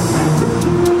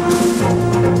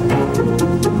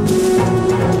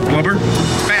 Blubber,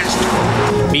 fast.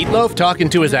 Meatloaf talking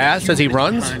to his ass as he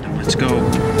runs? Let's go.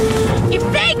 If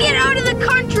they get out of the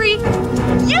country,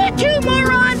 you two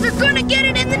morons are gonna get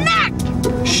it in the neck!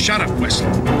 Shut up, Wesley.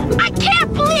 I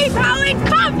can't believe how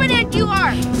incompetent you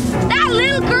are! That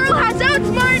little girl has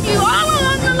outsmarted you all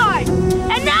along the line!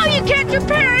 And now you catch your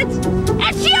parents,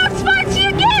 and she outsmarts you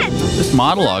again! This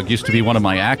monologue used to be one of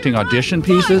my acting audition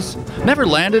pieces. Never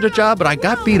landed a job, but I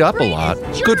got beat up a lot.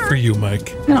 Good for you,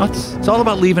 Mike. You know, it's all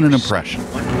about leaving an impression.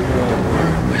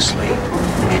 Wesley,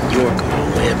 and you're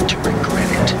gonna live to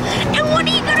regret it. And what are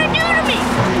you gonna do to me?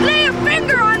 Lay a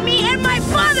finger on me and my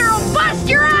father will bust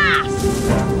your ass!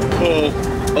 Pull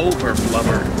over,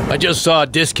 Blubber. I just saw a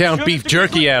discount beef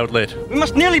jerky outlet. We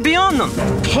must nearly be on them.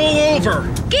 Pull over.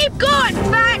 Keep going,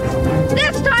 Fats!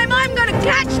 This time I'm gonna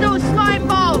catch those slime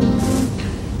balls!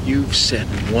 You've said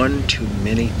one too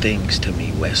many things to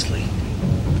me, Wesley.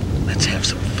 Let's have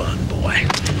some fun, boy.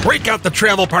 Break out the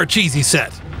travel Parcheesi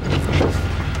set.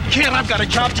 Kid, I've got a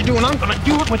job to do, and I'm gonna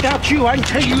do it without you. I can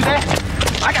tell you that.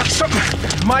 I got something.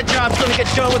 My job's gonna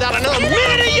get done without another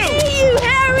minute of you. You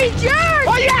hairy jerk!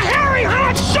 Oh, you hairy,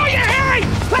 huh? Show you hairy!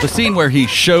 The scene where he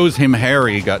shows him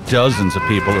Harry got dozens of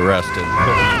people arrested.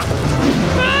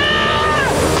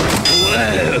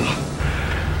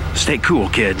 Whoa. Stay cool,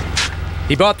 kid.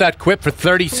 He bought that quip for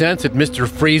 30 cents at Mr.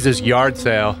 Freeze's yard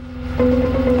sale.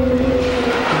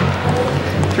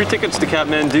 3 tickets to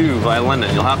Kathmandu via London.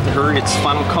 You'll have to hurry. It's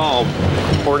final call.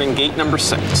 Boarding gate number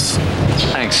 6.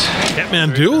 Thanks.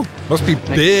 Kathmandu? Must be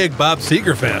big Bob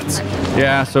Seger fans.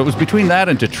 Yeah, so it was between that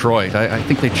and Detroit. I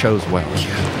think they chose well.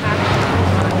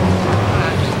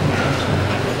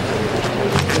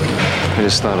 I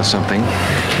just thought of something.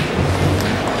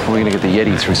 We're gonna get the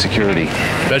Yeti through security.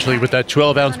 Especially with that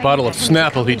 12-ounce bottle of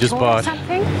Snapple he just bought.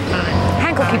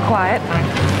 Hank will keep quiet.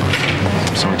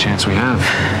 It's the only chance we have.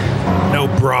 No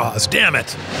bras, damn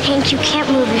it. Hank, you can't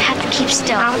move. You have to keep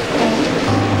still.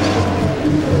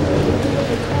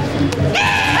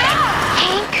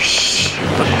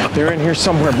 They're in here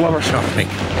somewhere, Blubber. Hey.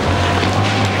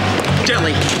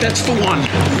 Deli, that's the one.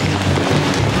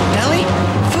 Deli?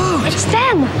 Food. It's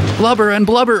them. Blubber and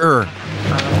Blubberer.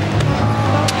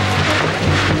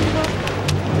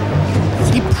 Is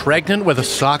he pregnant with a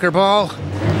soccer ball?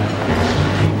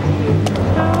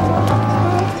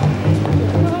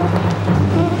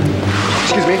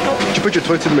 Excuse me, did you put your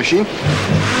toys in the machine?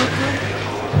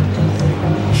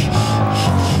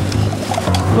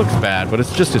 Looks bad, but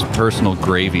it's just his personal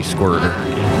gravy squirter.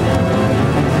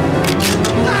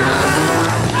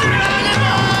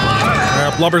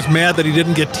 Blubber's mad that he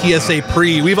didn't get TSA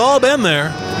pre. We've all been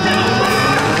there.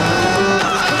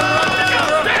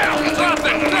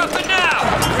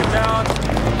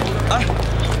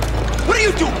 What are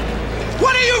you doing?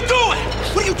 What are you doing?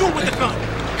 What are you doing with the gun?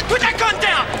 Put that gun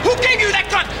down! Who gave you that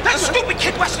gun? That stupid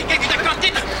kid Wesley gave you that gun,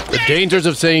 didn't he? The dangers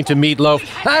of saying to Meatloaf,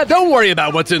 don't worry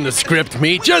about what's in the script,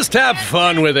 Meat. Just have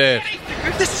fun with it.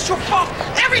 This is your fault.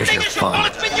 Everything is your fault.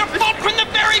 It's been your fault from the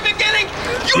very beginning.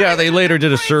 Yeah, they later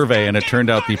did a survey, and it turned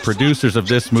out the producers of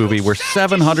this movie were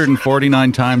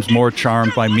 749 times more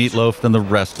charmed by Meatloaf than the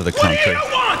rest of the country. What do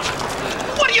you want?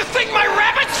 What do you think, my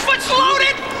rabbit's foot's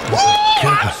loaded? Ooh,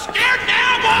 I'm scared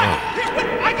now, boy.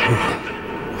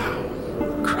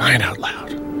 Crying out loud.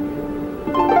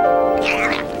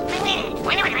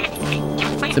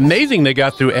 It's amazing they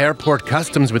got through airport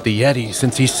customs with the Yeti,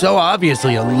 since he's so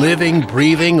obviously a living,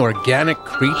 breathing, organic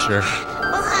creature.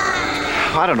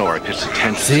 I don't know where I pitched the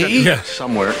tent. See? Yeah.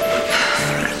 Somewhere.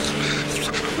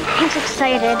 He's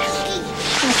excited.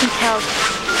 I can tell.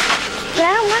 But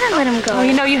I don't want to let him go. Oh,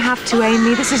 you know you have to,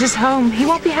 Amy. This is his home. He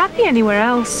won't be happy anywhere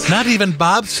else. Not even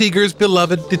Bob Seger's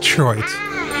beloved Detroit.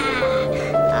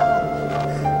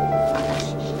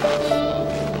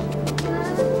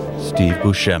 Steve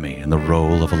Buscemi in the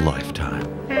role of a lifetime.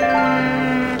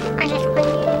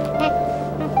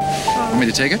 Want me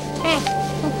to take it?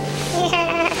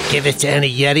 Give it to any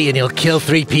Yeti and he'll kill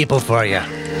 3 people for you.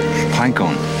 Pine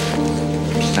cone.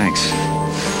 Thanks.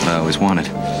 I always wanted.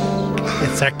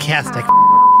 It's sarcastic.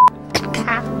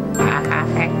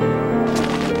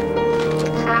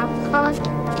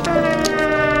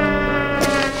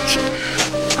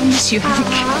 I miss you, Hank.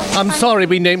 I'm sorry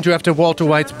we named you after Walter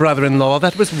White's brother-in-law.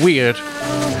 That was weird.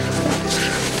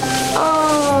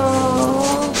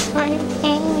 Oh,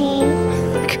 hang me.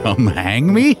 Come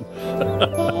hang me?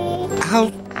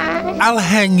 I'll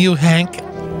hang you, Hank.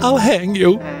 I'll hang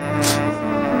you.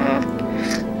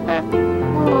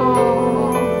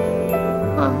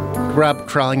 Grub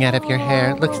crawling out of your hair.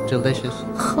 It looks delicious.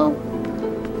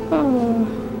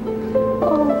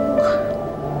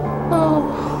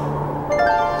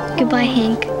 Goodbye,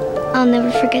 Hank. I'll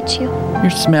never forget you. Your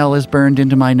smell is burned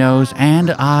into my nose and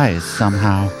eyes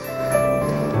somehow.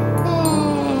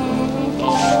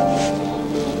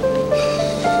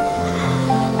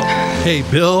 Hey,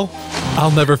 Bill,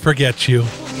 I'll never forget you.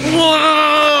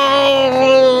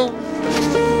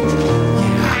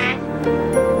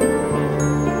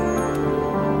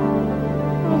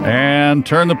 And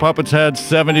turn the puppet's head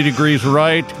 70 degrees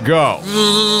right. Go.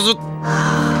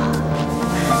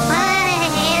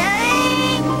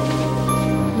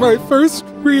 My first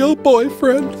real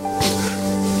boyfriend.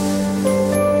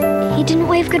 He didn't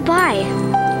wave goodbye.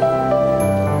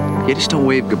 Yetis don't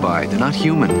wave goodbye. They're not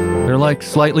human. They're like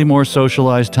slightly more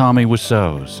socialized Tommy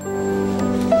Wiseau's.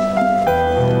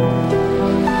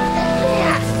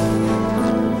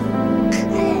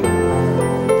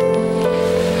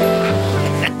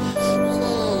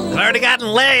 I've already gotten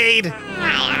laid.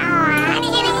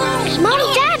 Mom,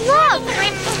 Dad, look!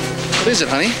 What is it,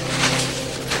 honey?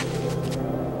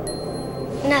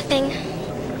 Nothing.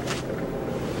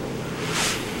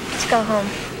 Let's go home.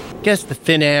 Guess the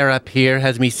thin air up here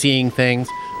has me seeing things,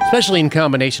 especially in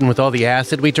combination with all the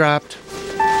acid we dropped.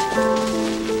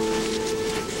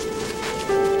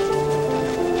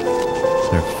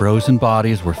 Their frozen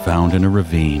bodies were found in a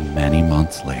ravine many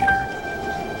months later.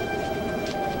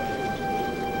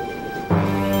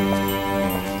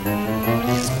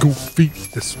 Goofy,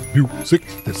 this music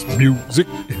is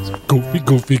goofy,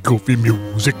 goofy, goofy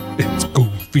music. It's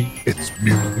goofy, it's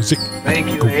music. Thank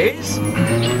you, Hayes.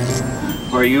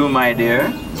 For you, my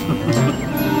dear.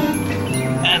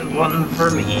 And one for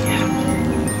me.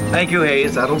 Thank you,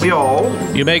 Hayes. That'll be all.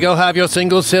 You may go have your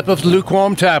single sip of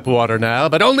lukewarm tap water now,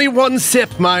 but only one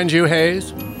sip, mind you,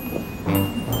 Hayes.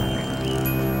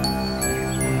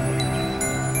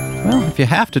 Well, if you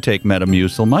have to take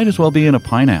Metamucil, might as well be in a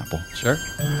pineapple. Sure.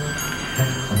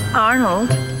 Arnold,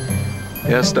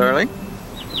 Yes, darling?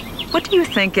 What do you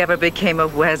think ever became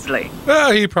of Wesley?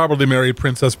 He probably married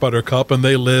Princess Buttercup and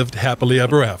they lived happily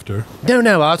ever after.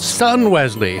 No, our son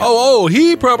Wesley. Oh,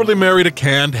 he probably married a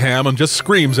canned ham and just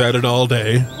screams at it all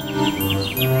day.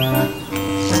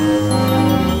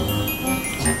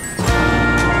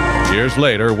 Years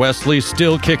later, Wesley's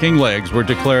still kicking legs were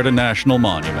declared a national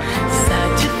monument.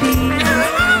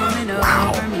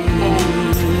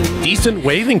 Decent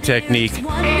waving technique. You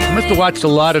must have watched a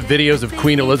lot of videos of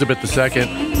Queen Elizabeth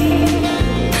II.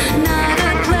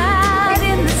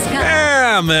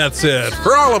 And that's it.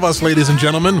 For all of us, ladies and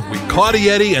gentlemen, we caught a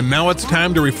Yeti, and now it's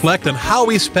time to reflect on how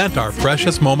we spent our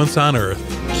precious moments on Earth.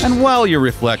 And while you're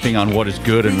reflecting on what is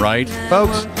good and right,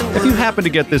 folks, if you happen to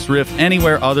get this riff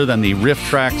anywhere other than the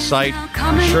RiffTrax site,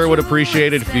 I sure would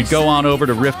appreciate it if you'd go on over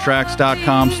to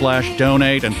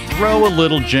rifftrax.com/donate and throw a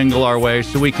little jingle our way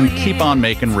so we can keep on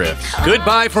making riffs.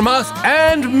 Goodbye from us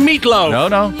and Meatloaf. No,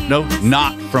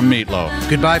 not from Meatloaf.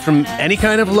 Goodbye from any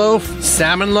kind of loaf?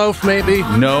 Salmon loaf, maybe?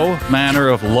 No manner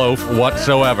of loaf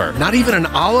whatsoever. Not even an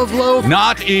olive loaf?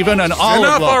 Not even an olive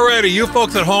loaf. Enough already. You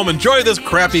folks at home, enjoy this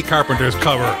crappy Carpenter's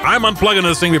cover. I'm unplugging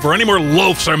this thing before any more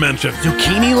loafs are mentioned.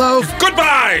 Zucchini loaf?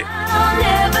 Goodbye!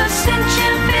 Ever since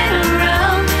you've been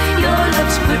around, your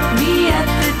lips put me at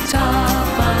the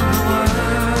top of the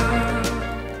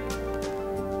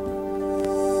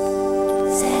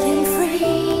world. Set him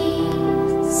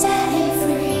free, set him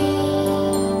free.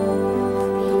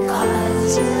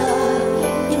 Because you love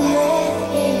him, you let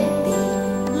him be.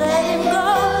 Let him go,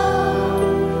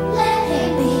 let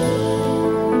him be.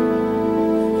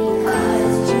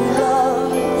 Because you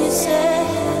love him, you set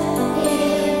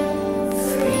him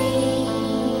free.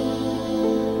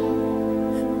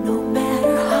 No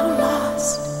matter how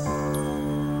lost,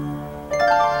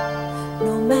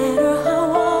 no matter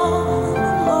how all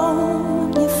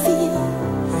alone you feel,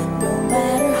 no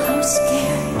matter how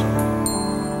scared,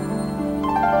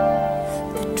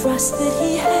 the trust that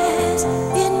he has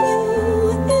in you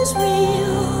is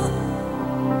real.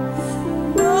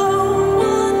 No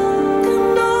one can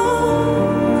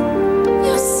know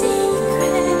your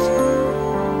secret,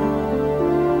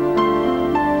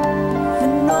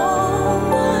 and no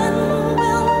one will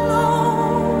know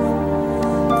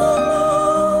the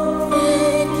love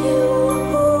that you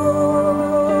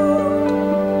hold.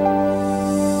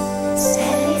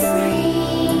 Set him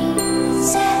free,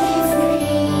 set him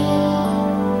free.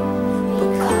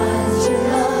 Because you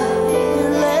love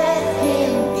him, let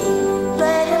him be.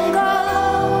 Let him go,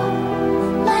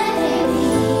 let him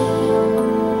be.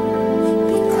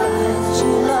 Because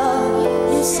you love him,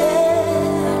 you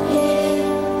set him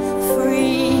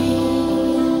free.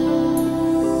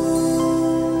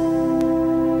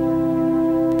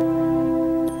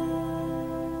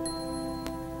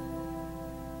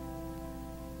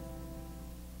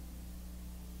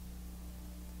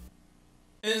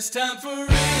 It's time for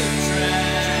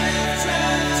RiffTrax.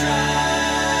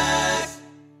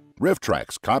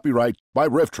 RiffTrax, copyright by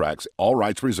RiffTrax, all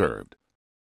rights reserved.